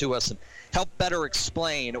talk to us and help better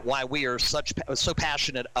explain why we are so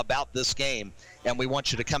passionate about this game, and we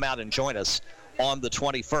want you to come out and join us on the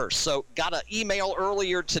 21st. So, got an email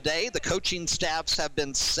earlier today. The coaching staffs have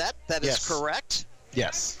been set. That is correct?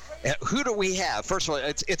 Yes. Who do we have? First of all,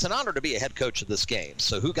 it's an honor to be a head coach of this game.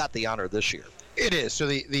 So who got the honor this year? It is. So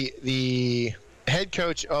the head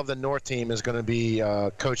coach of the North team is going to be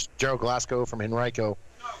Coach Gerald Glasgow from Henrico.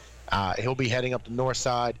 He'll be heading up the north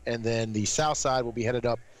side, and then the south side will be headed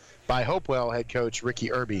up by Hopewell head coach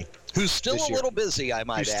Ricky Irby. Who's still a little busy, I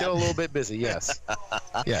might add. Who's still a little bit busy, yes.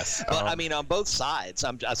 Yes. But, I mean, on both sides,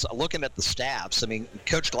 I'm just looking at the staffs. I mean,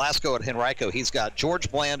 Coach Glasgow at Henrico, he's got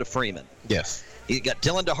George Bland of Freeman. Yes. You got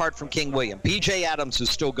Dylan DeHart from King William, P.J. Adams, who's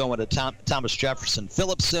still going to Thomas Jefferson,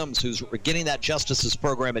 Philip Sims, who's getting that Justices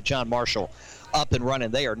program at John Marshall up and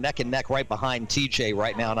running. They are neck and neck right behind TJ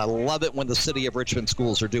right now, and I love it when the city of Richmond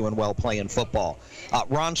schools are doing well playing football.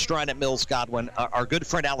 Ron Strine at Mills Godwin, our good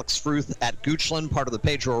friend Alex Fruth at Goochland, part of the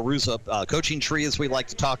Pedro Aruza coaching tree, as we like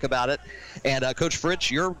to talk about it. And Coach Fritts,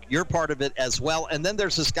 you're part of it as well. And then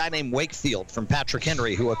there's this guy named Wakefield from Patrick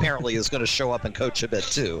Henry, who apparently is going to show up and coach a bit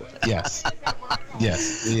too. Yes.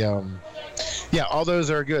 Yes. Yeah, all those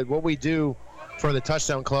are good. What we do for the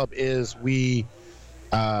Touchdown Club is we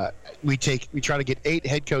try to get 8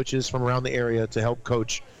 head coaches from around the area to help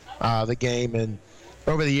coach the game. And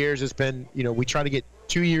over the years, it's been, we try to get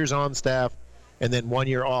 2 years on staff and then 1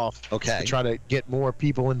 year off. Okay. To try to get more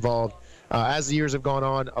people involved. As the years have gone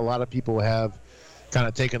on, a lot of people have kind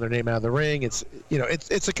of taken their name out of the ring. It's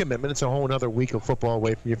it's a commitment. It's a whole another week of football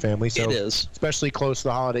away from your family. So it is, especially close to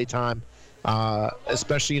the holiday time.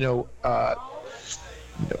 Especially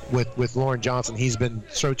with Lauren Johnson, he's been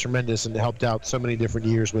so tremendous and helped out so many different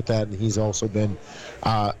years with that, and he's also been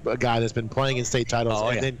a guy that's been playing in state titles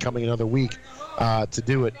then coming another week to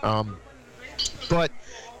do it. But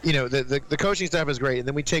the coaching staff is great, and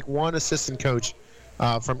then we take one assistant coach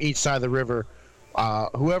from each side of the river.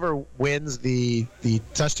 Whoever wins the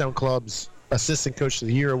Touchdown Club's Assistant Coach of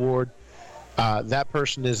the Year award, that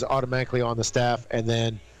person is automatically on the staff, and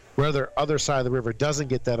then whether other side of the river doesn't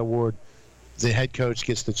get that award, the head coach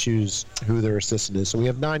gets to choose who their assistant is. So we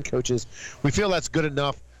have 9 coaches. We feel that's good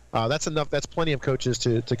enough. That's enough. That's plenty of coaches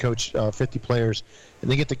to coach 50 players,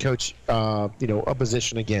 and they get to coach a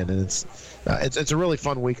position again. And it's a really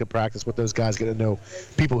fun week of practice with those guys, get to know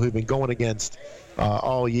people who've been going against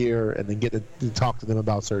all year, and then get to talk to them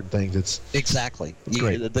about certain things. It's great.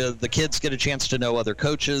 The kids get a chance to know other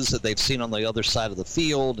coaches that they've seen on the other side of the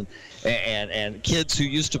field, and kids who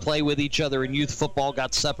used to play with each other in youth football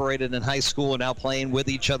got separated in high school and now playing with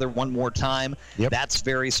each other one more time. Yep. That's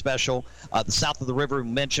very special. The south of the river, we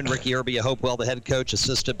mentioned Ricky Irby of Hopewell, the head coach,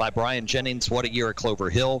 assisted by Brian Jennings. What a year at Clover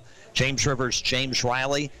Hill. James Rivers, James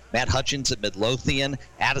Riley, Matt Hutchins at Midlothian,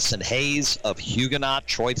 Addison Hayes of Huguenot,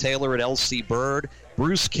 Troy Taylor at LC Bird,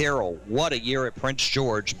 Bruce Carroll, what a year at Prince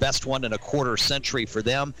George, best one in a quarter century for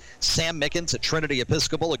them. Sam Mickens at Trinity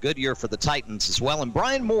Episcopal, a good year for the Titans as well. And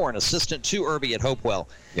Brian Moore, an assistant to Irby at Hopewell,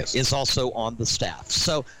 is also on the staff.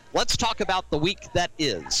 So let's talk about the week that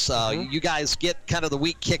is. You guys get kind of the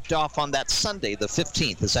week kicked off on that Sunday, the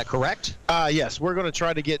 15th. Is that correct? Yes, we're going to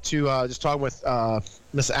try to get to just talking with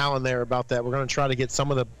Miss Allan there about that. We're going to try to get some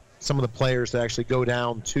of the players to actually go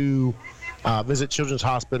down to visit Children's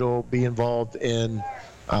Hospital, be involved in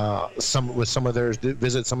some of theirs,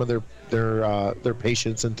 visit some of their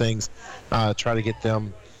patients and things, try to get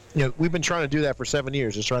them. We've been trying to do that for 7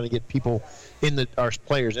 years, just trying to get people our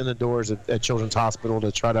players in the doors at Children's Hospital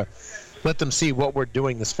to try to let them see what we're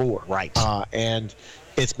doing this for. Right. And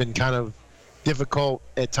it's been kind of difficult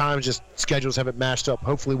at times, just schedules haven't matched up.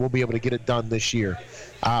 Hopefully we'll be able to get it done this year.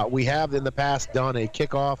 We have in the past done a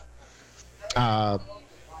kickoff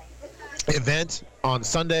event on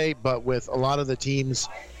Sunday, but with a lot of the teams,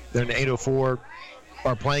 they're in the 804,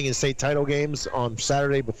 are playing in state title games on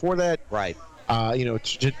Saturday before that. Right.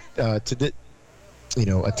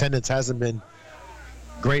 Attendance hasn't been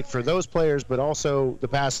great for those players, but also the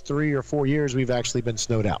past 3 or 4 years we've actually been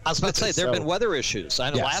snowed out. I was about to say, there have been weather issues.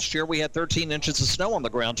 I know last year we had 13 inches of snow on the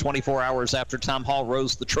ground 24 hours after Tom Hall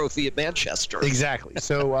rose the trophy at Manchester. Exactly.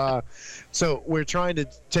 So so we're trying to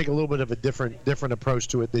take a little bit of a different approach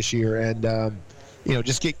to it this year, and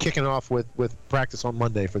just get kicking off with practice on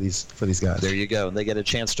Monday for these guys. There you go. And they get a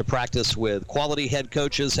chance to practice with quality head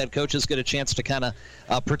coaches. Head coaches get a chance to kind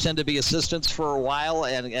of pretend to be assistants for a while,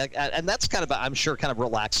 and that's kind of, I'm sure, kind of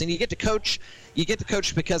relaxing. You get to coach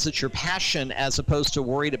because it's your passion, as opposed to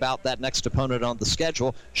worried about that next opponent on the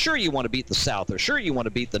schedule. Sure, you want to beat the South, or sure you want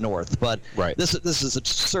to beat the North, but this is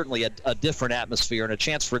certainly a different atmosphere and a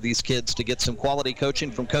chance for these kids to get some quality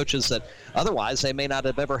coaching from coaches that otherwise they may not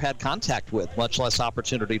have ever had contact with, much less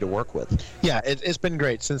opportunity to work with. Yeah, it's been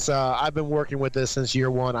great. Since I've been working with this since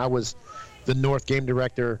year one. I was the North game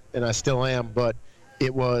director, and I still am, but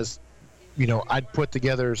it was, I'd put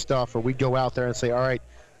together stuff, or we'd go out there and say, all right,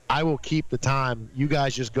 I will keep the time. You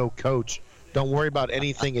guys just go coach. Don't worry about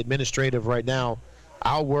anything administrative right now.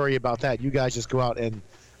 I'll worry about that. You guys just go out. And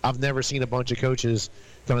I've never seen a bunch of coaches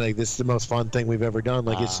coming like, this is the most fun thing we've ever done.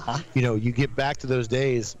 Like it's, you get back to those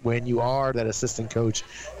days when you are that assistant coach.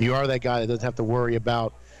 You are that guy that doesn't have to worry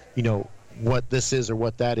about, what this is or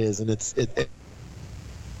what that is. And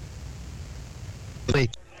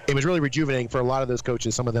it was really rejuvenating for a lot of those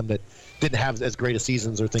coaches, some of them that didn't have as great a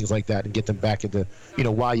seasons or things like that, and get them back into,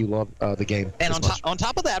 why you love the game. And on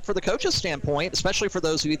top of that, for the coaches' standpoint, especially for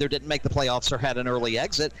those who either didn't make the playoffs or had an early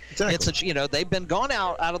exit, it's they've been gone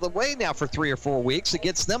out of the way now for 3 or 4 weeks. It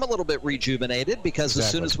gets them a little bit rejuvenated, because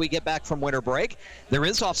as soon as we get back from winter break, there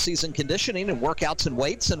is off-season conditioning and workouts and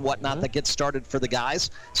weights and whatnot that gets started for the guys.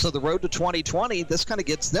 So the road to 2020, this kind of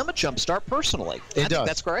gets them a jump start personally. I think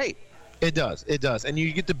that's great. It does, and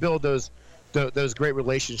you get to build those great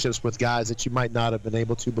relationships with guys that you might not have been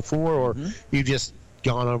able to before, or you've just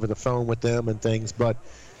gone over the phone with them and things. But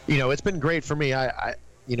it's been great for me. I've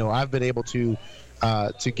been able to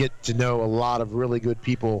get to know a lot of really good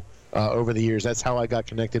people over the years. That's how I got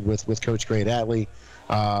connected with Coach Gray at Atlee.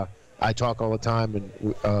 I talk all the time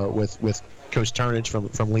and with Coach Turnage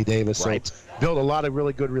from Lee Davis. Right. So built a lot of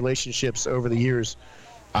really good relationships over the years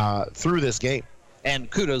through this game.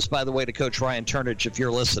 And kudos, by the way, to Coach Ryan Turnage, if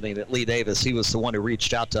you're listening, at Lee Davis. He was the one who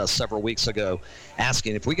reached out to us several weeks ago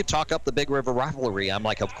asking if we could talk up the Big River Rivalry. I'm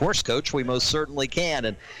like, of course, Coach, we most certainly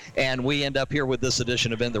can. And we end up here with this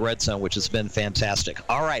edition of In the Red Zone, which has been fantastic.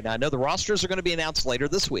 All right, now I know the rosters are going to be announced later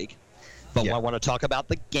this week, but I want to talk about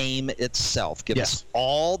the game itself. Give us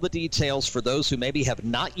all the details for those who maybe have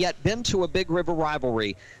not yet been to a Big River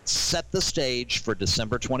Rivalry. Set the stage for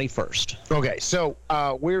December 21st. Okay, so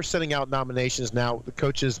we're sending out nominations now. The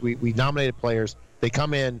coaches, we nominated players. They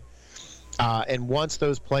come in, and once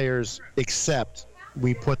those players accept,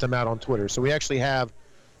 we put them out on Twitter. So we actually have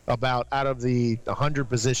out of the 100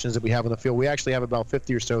 positions that we have on the field, we actually have about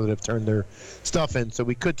 50 or so that have turned their stuff in. So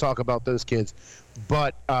we could talk about those kids.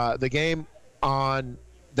 But the game on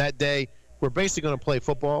that day, we're basically going to play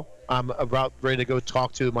football. I'm about ready to go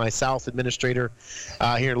talk to my South administrator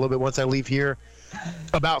here in a little bit once I leave here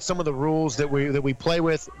about some of the rules that we play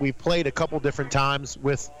with. We've played a couple different times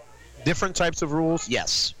with different types of rules.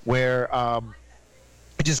 Yes. Where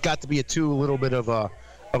it just got to be a little bit of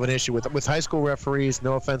an issue with high school referees.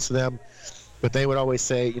 No offense to them, but they would always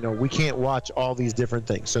say, we can't watch all these different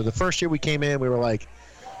things. So the first year we came in, we were like,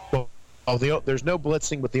 there's no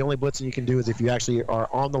blitzing, but the only blitzing you can do is if you actually are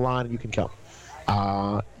on the line and you can come.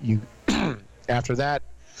 After that,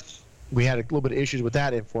 we had a little bit of issues with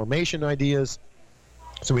that and formation ideas.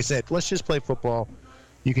 So we said, let's just play football.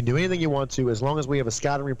 You can do anything you want to as long as we have a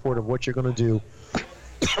scouting report of what you're going to do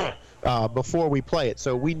before we play it.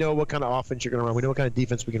 So we know what kind of offense you're going to run. We know what kind of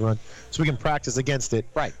defense we can run, so we can practice against it.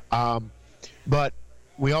 Right. But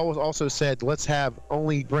we also said, let's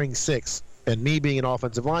only bring 6. And me being an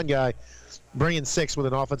offensive line guy, bringing 6 with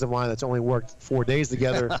an offensive line that's only worked 4 days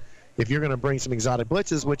together. If you're going to bring some exotic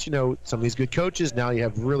blitzes, which, some of these good coaches, now you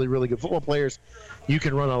have really, really good football players, you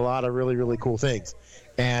can run a lot of really, really cool things.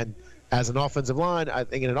 And as an offensive line, I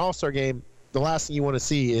think in an all-star game, the last thing you want to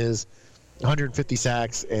see is 150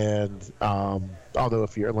 sacks, and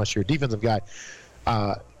unless you're a defensive guy.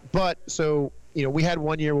 But so, we had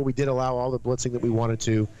one year where we did allow all the blitzing that we wanted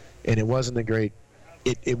to, and it wasn't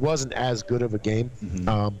it wasn't as good of a game.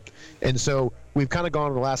 Mm-hmm. And so we've kind of gone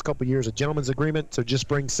in the last couple of years a gentleman's agreement, so just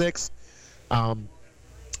bring 6. We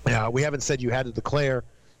haven't said you had to declare,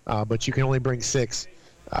 but you can only bring 6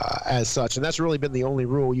 as such. And that's really been the only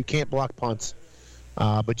rule. You can't block punts,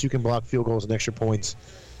 but you can block field goals and extra points.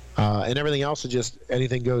 And everything else is just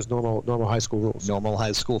anything goes, normal high school rules. Normal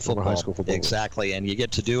high school football. Normal high school football exactly. Rules. And you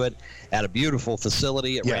get to do it at a beautiful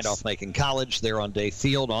facility at Randolph-Macon College. They're on Day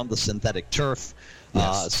Field on the synthetic turf.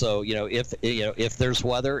 Yes. So if there's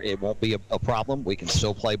weather, it won't be a problem. We can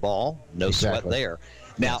still play ball. No sweat there.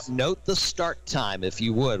 Now, note the start time, if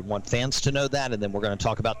you would. Want fans to know that, and then we're going to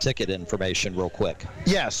talk about ticket information real quick.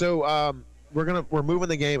 Yeah. So we're moving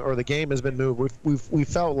the game, or the game has been moved. We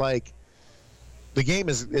felt like the game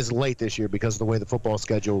is late this year because of the way the football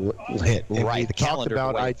schedule hit. And right. The calendar.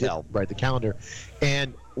 The calendar.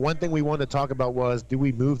 And one thing we wanted to talk about was, do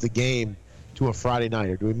we move the game to a Friday night,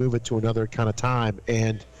 or do we move it to another kind of time?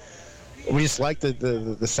 And we just like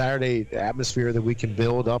the Saturday atmosphere that we can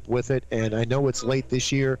build up with it. And I know it's late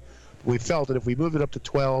this year. We felt that if we moved it up to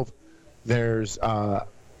 12, there's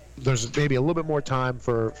maybe a little bit more time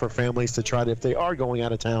for families to try to, if they are going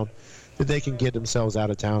out of town, that they can get themselves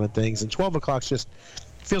out of town and things. And 12 o'clock just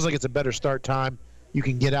feels like it's a better start time. You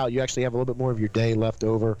can get out. You actually have a little bit more of your day left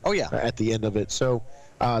over at the end of it. So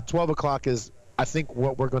 12 o'clock is, I think,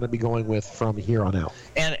 what we're going to be going with from here on out.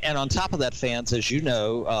 And on top of that, fans, as you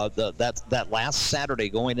know, that last Saturday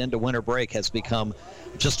going into winter break has become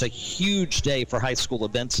just a huge day for high school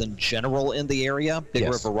events in general in the area. Big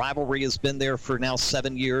River Rivalry has been there for now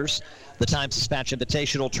 7 years. The Times Dispatch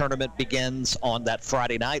Invitational Tournament begins on that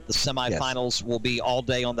Friday night. The semifinals will be all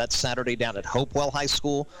day on that Saturday down at Hopewell High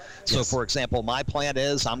School. So, for example, my plan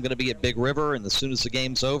is I'm going to be at Big River, and as soon as the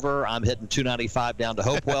game's over, I'm hitting 295 down to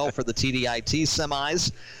Hopewell for the TDIT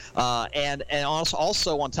semis. And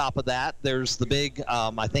also on top of that, there's the big,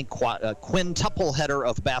 I think, quintuple header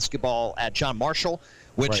of basketball at John Marshall,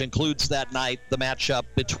 which includes that night the matchup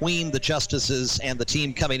between the Justices and the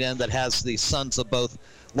team coming in that has the sons of both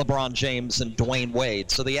LeBron James and Dwayne Wade.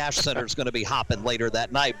 So the Ash Center is going to be hopping later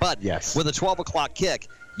that night. But with a 12 o'clock kick,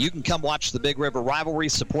 you can come watch the Big River Rivalry,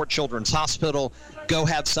 support Children's Hospital, go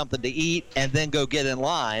have something to eat, and then go get in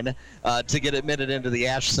line to get admitted into the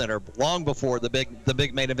Ash Center long before the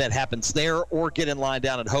big main event happens there, or get in line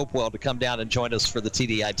down at Hopewell to come down and join us for the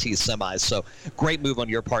TDIT semis. So great move on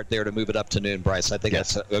your part there to move it up to noon, Brice. I think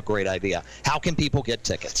that's a great idea. How can people get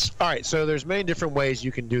tickets? All right, so there's many different ways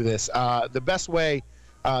you can do this. The best way,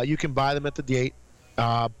 you can buy them at the gate,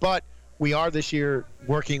 but we are this year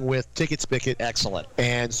working with Ticket Spicket. Excellent.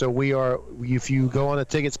 And so we are, if you go on a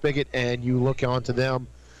Ticket Spicket and you look onto them,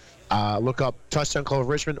 look up Touchdown Club of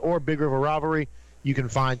Richmond or Big River Rivalry, you can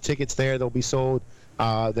find tickets there. They'll be sold.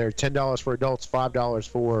 They're $10 for adults,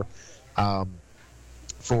 $5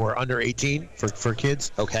 for under 18 for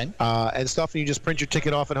kids. Okay. And stuff. And you just print your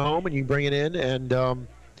ticket off at home and you bring it in,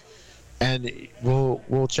 and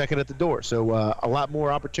we'll check it at the door. So a lot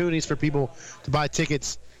more opportunities for people to buy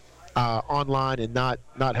tickets online and not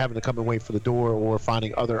having to come and wait for the door, or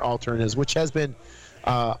finding other alternatives, which has been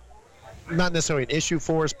not necessarily an issue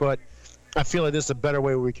for us, but I feel like this is a better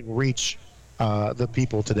way where we can reach the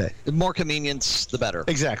people today. The more convenience, the better.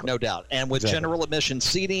 Exactly. No doubt. And with general admission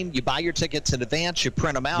seating, you buy your tickets in advance, you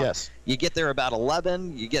print them out. Yes. You get there about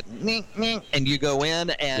 11, you get and you go in,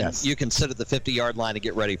 and you can sit at the 50-yard line and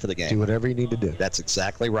get ready for the game. Do whatever you need to do. That's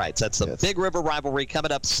exactly right. So that's the Big River Rivalry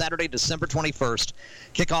coming up Saturday, December 21st.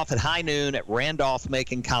 Kickoff at high noon at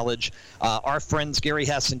Randolph-Macon College. Our friends Gary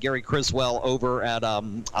Hess and Gary Criswell over at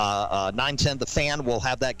 910 The Fan will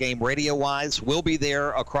have that game radio-wise. We'll be there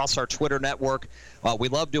across our Twitter network. We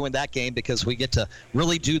love doing that game because we get to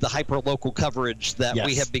really do the hyper-local coverage that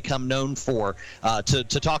we have become known for, to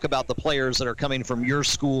talk about the players that are coming from your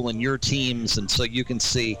school and your teams, and so you can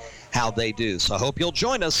see how they do. So I hope you'll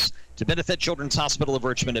join us to benefit Children's Hospital of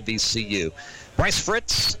Richmond at VCU. Brice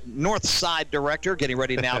Fritts, North Side Director, getting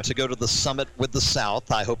ready now to go to the summit with the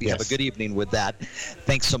South. I hope you have a good evening with that.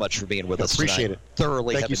 Thanks so much for being with us Appreciate tonight. it.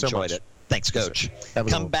 Thoroughly Thank have you so enjoyed much. it. Thanks, Coach.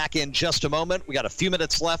 Come back in just a moment. We got a few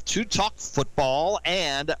minutes left to talk football,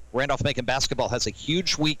 and Randolph-Macon basketball has a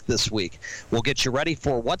huge week this week. We'll get you ready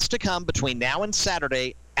for what's to come between now and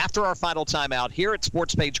Saturday after our final timeout here at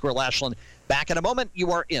Sports Page Grille Ashland. Back in a moment.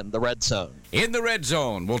 You are in the Red Zone. In the Red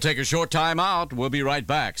Zone. We'll take a short time out. We'll be right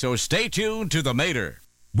back, so stay tuned to the Mater.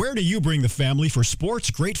 Where do you bring the family for sports,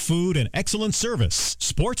 great food, and excellent service?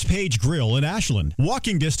 Sports Page Grille in Ashland.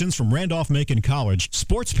 Walking distance from Randolph-Macon College,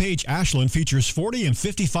 Sports Page Ashland features 40 and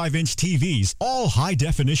 55-inch TVs, all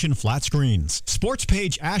high-definition flat screens. Sports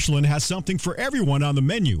Page Ashland has something for everyone on the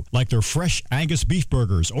menu, like their fresh Angus beef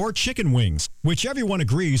burgers or chicken wings, which everyone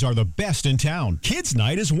agrees are the best in town. Kids'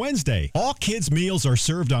 Night is Wednesday. All kids' meals are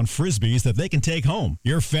served on Frisbees that they can take home.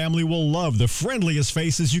 Your family will love the friendliest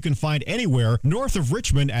faces you can find anywhere north of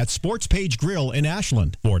Richmond at Sports Page Grille in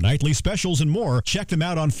Ashland. For nightly specials and more, check them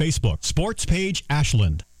out on Facebook. Sports Page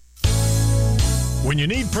Ashland. When you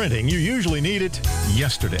need printing, you usually need it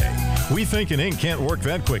yesterday. We Think in Ink can't work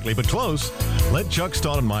that quickly, but close. Let Chuck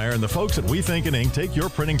Stoudemire and the folks at We Think in Ink take your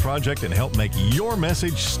printing project and help make your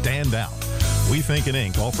message stand out. We Think in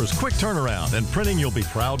Ink offers quick turnaround and printing you'll be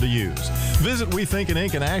proud to use. Visit We Think in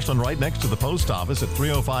Ink in Ashland right next to the post office at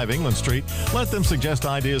 305 England Street. Let them suggest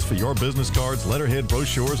ideas for your business cards, letterhead,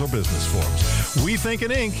 brochures, or business forms. We Think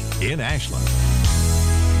in Ink in Ashland.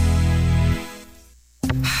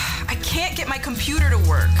 I can't get my computer to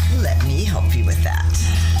work. Let me help you with that.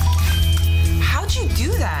 How'd you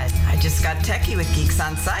do that? I just got techie with Geeks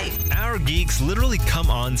on Site. Our geeks literally come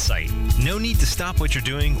on site. No need to stop what you're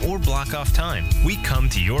doing or block off time. We come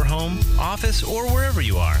to your home, office, or wherever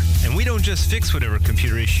you are. And we don't just fix whatever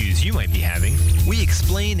computer issues you might be having. We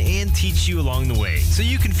explain and teach you along the way so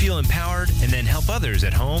you can feel empowered and then help others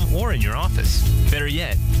at home or in your office. Better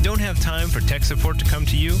yet, don't have time for tech support to come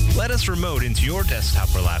to you? Let us remote into your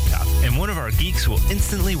desktop or laptop, and one of our geeks will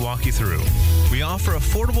instantly walk you through. We offer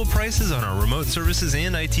affordable prices on our remote services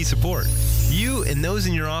and IT support. You and those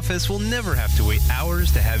in your office will never have to wait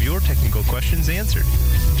hours to have your technical questions answered.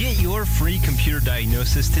 Get your free computer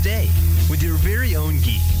diagnosis today with your very own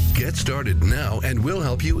geek. Get started now and we'll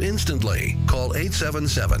help you instantly. Call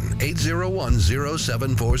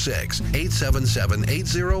 877-801-0746.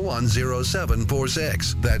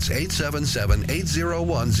 877-801-0746. That's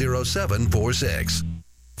 877-801-0746.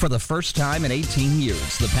 For the first time in 18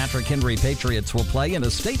 years, the Patrick Henry Patriots will play in a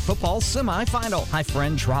state football semifinal. Hi,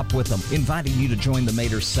 friend, drop with them, inviting you to join the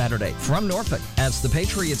Maters Saturday from Norfolk as the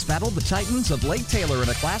Patriots battle the Titans of Lake Taylor in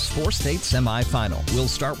a Class 4 state semifinal. We'll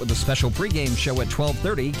start with a special pregame show at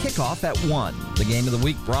 12:30, kickoff at 1. The game of the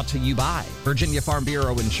week brought to you by Virginia Farm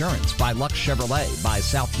Bureau Insurance, by Lux Chevrolet, by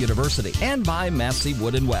South University, and by Massey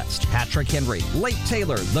Wood & West. Patrick Henry, Lake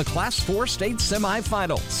Taylor, the Class 4 state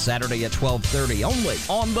semifinal, Saturday at 12:30 only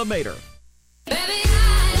on the Mater.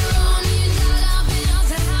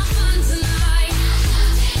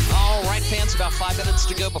 All right, fans, about 5 minutes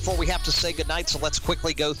to go before we have to say goodnight, so let's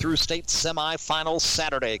quickly go through state semifinals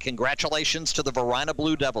Saturday. Congratulations to the Varina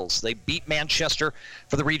Blue Devils. They beat Manchester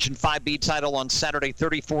for the Region 5B title on Saturday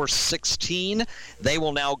 34-16. They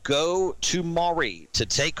will now go to Maury to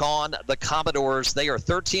take on the Commodores. They are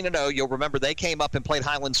 13-0. You'll remember they came up and played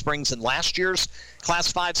Highland Springs in last year's Class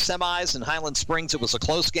 5 semis. In Highland Springs, it was a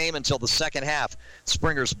close game until the second half.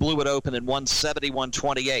 Springers blew it open and won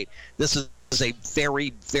 71-28. This is a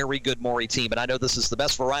very, very good Maury team, and I know this is the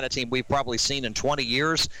best Varina team we've probably seen in 20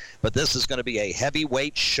 years, but this is going to be a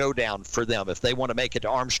heavyweight showdown for them if they want to make it to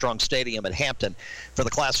Armstrong Stadium in Hampton for the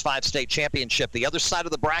Class 5 state championship. The other side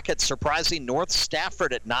of the bracket, surprising North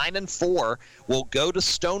Stafford at 9-4, will go to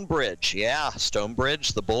Stonebridge. Yeah,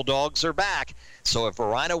 Stonebridge, the Bulldogs are back. So if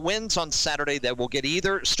Varina wins on Saturday, they will get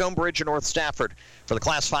either Stonebridge or North Stafford for the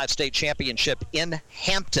Class 5 state championship in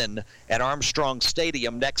Hampton at Armstrong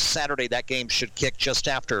Stadium next Saturday. That game should kick just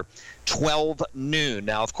after 12 noon.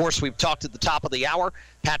 Now, of course, we've talked at the top of the hour.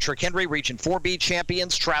 Patrick Henry, Region 4B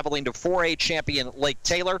champions, traveling to 4A champion Lake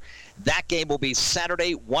Taylor. That game will be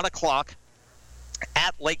Saturday, 1 o'clock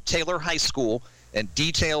at Lake Taylor High School. And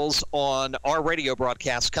details on our radio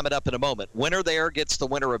broadcast coming up in a moment. Winner there gets the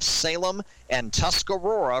winner of Salem and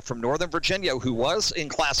Tuscarora from Northern Virginia, who was in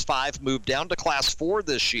Class 5, moved down to Class 4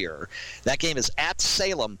 this year. That game is at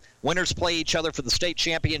Salem. Winners play each other for the state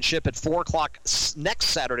championship at 4 o'clock next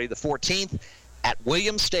Saturday, the 14th, at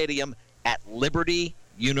Williams Stadium at Liberty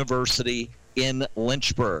University in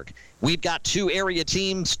Lynchburg. We've got two area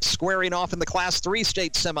teams squaring off in the Class 3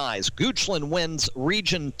 state semis. Goochland wins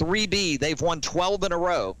Region 3B. They've won 12 in a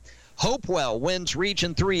row. Hopewell wins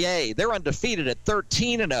Region 3A. They're undefeated at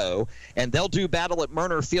 13-0, and they'll do battle at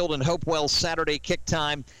Murner Field in Hopewell. Saturday kick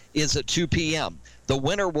time is at 2 p.m. The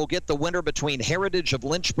winner will get the winner between Heritage of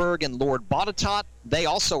Lynchburg and Lord Botetourt. They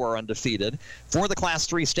also are undefeated for the Class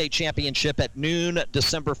 3 state championship at noon,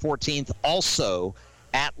 December 14th, also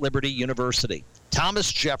at Liberty University.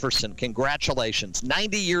 Thomas Jefferson, congratulations.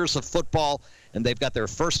 90 years of football, and they've got their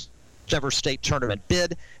first ever state tournament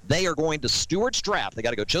bid. They are going to Stewart's Draft. They got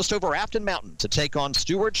to go just over Afton Mountain to take on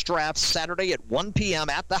Stewart's Draft Saturday at 1 p.m.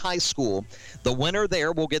 at the high school. The winner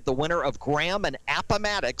there will get the winner of Graham and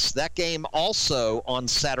Appomattox. That game also on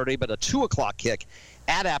Saturday, but a 2 o'clock kick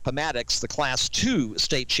at Appomattox. The Class 2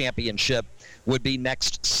 state championship would be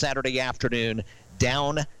next Saturday afternoon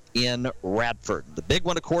down in Radford. The big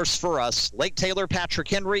one, of course, for us, Lake Taylor, Patrick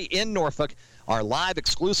Henry in Norfolk. Our live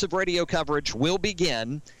exclusive radio coverage will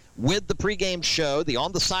begin with the pregame show, the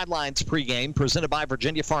On the Sidelines pregame, presented by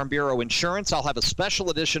Virginia Farm Bureau Insurance. I'll have a special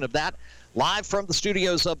edition of that live from the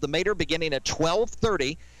studios of the Mater beginning at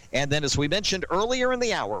 12:30. And then, as we mentioned earlier in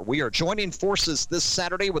the hour, we are joining forces this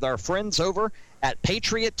Saturday with our friends over at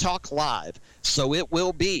Patriot Talk Live. So it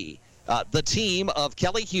will be the team of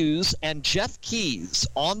Kelly Hughes and Jeff Keys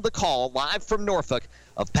on the call live from Norfolk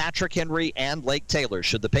of Patrick Henry and Lake Taylor.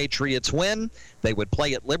 Should the Patriots win, they would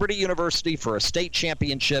play at Liberty University for a state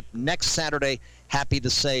championship next Saturday. Happy to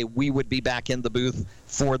say we would be back in the booth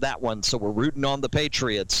for that one. So we're rooting on the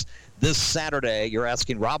Patriots this Saturday. You're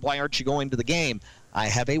asking, Rob, why aren't you going to the game? I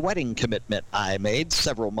have a wedding commitment I made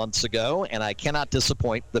several months ago, and I cannot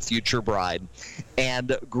disappoint the future bride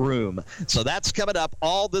and groom. So that's coming up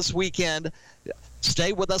all this weekend.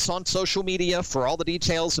 Stay with us on social media for all the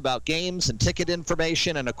details about games and ticket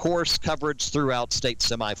information and, of course, coverage throughout state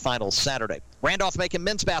semifinals Saturday. Randolph-Macon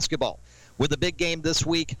men's basketball with a big game this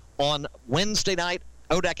week on Wednesday night.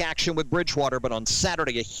 ODEC action with Bridgewater, but on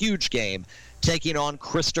Saturday, a huge game taking on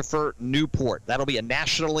Christopher Newport. That'll be a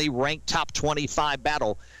nationally ranked top 25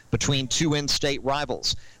 battle between two in-state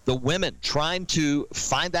rivals. The women trying to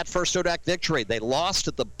find that first ODEC victory. They lost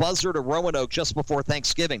at the buzzer to Roanoke just before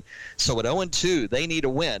Thanksgiving. So at 0-2, they need a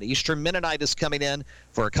win. Eastern Mennonite is coming in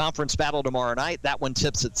for a conference battle tomorrow night. That one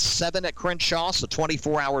tips at 7 at Crenshaw, so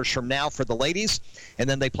 24 hours from now for the ladies. And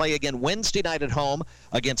then they play again Wednesday night at home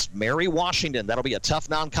against Mary Washington. That'll be a tough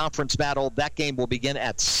non-conference battle. That game will begin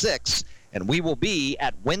at 6. And we will be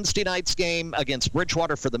at Wednesday night's game against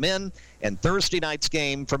Bridgewater for the men and Thursday night's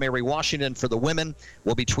game for Mary Washington for the women.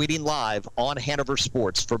 We'll be tweeting live on Hanover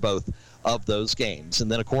Sports for both of those games. And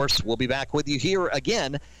then, of course, we'll be back with you here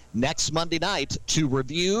again next Monday night to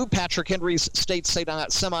review Patrick Henry's state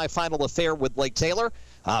semifinal affair with Lake Taylor.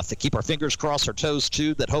 To keep our fingers crossed, our toes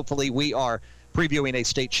too, that hopefully we are previewing a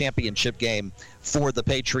state championship game for the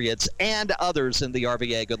Patriots and others in the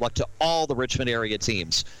RVA. Good luck to all the Richmond area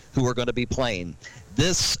teams who are going to be playing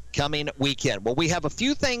this coming weekend. Well, we have a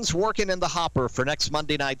few things working in the hopper for next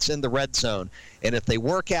Monday nights in the Red Zone, and if they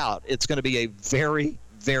work out, it's going to be a very,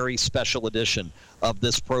 very special edition of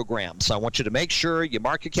this program. So I want you to make sure you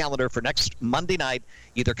mark your calendar for next Monday night.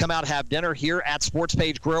 Either come out, have dinner here at Sports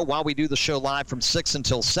Page Grille while we do the show live from 6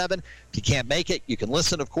 until 7. If you can't make it, you can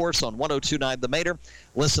listen, of course, on 102.9 The Mater.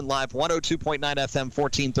 Listen live, 102.9 FM,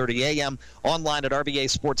 1430 AM, online at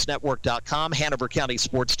rvasportsnetwork.com,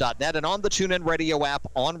 HanoverCountySports.net, and on the TuneIn Radio app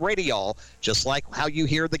on Radio, just like how you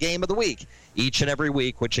hear the game of the week each and every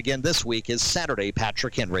week, which, again, this week is Saturday,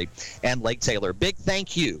 Patrick Henry and Lake Taylor. Big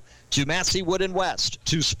thank you to Massey Wood and West,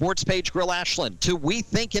 to Sports Page Grille Ashland, to We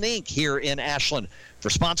Think in Ink here in Ashland for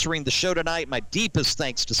sponsoring the show tonight. My deepest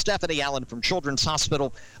thanks to Stephanie Allan from Children's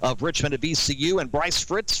Hospital of Richmond at VCU and Brice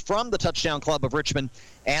Fritts from the Touchdown Club of Richmond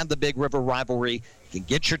and the Big River Rivalry. You can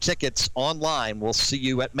get your tickets online. We'll see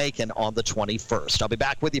you at Macon on the 21st. I'll be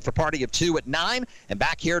back with you for Party of 2 at 9 and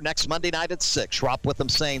back here next Monday night at 6. Rob Witham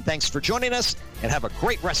saying thanks for joining us and have a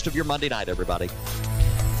great rest of your Monday night, everybody.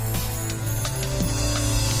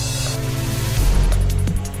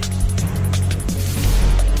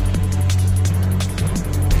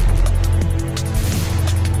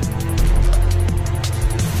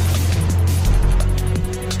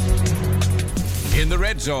 In the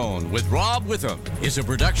Red Zone with Rob Witham is a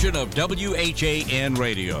production of WHAN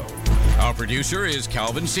Radio. Our producer is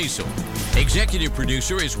Calvin Cecil. Executive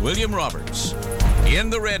producer is William Roberts.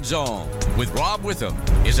 In the Red Zone with Rob Witham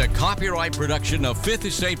is a copyright production of Fifth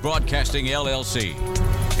Estate Broadcasting, LLC.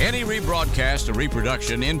 Any rebroadcast or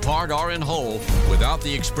reproduction in part or in whole without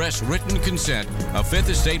the express written consent of Fifth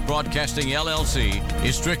Estate Broadcasting, LLC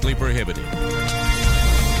is strictly prohibited.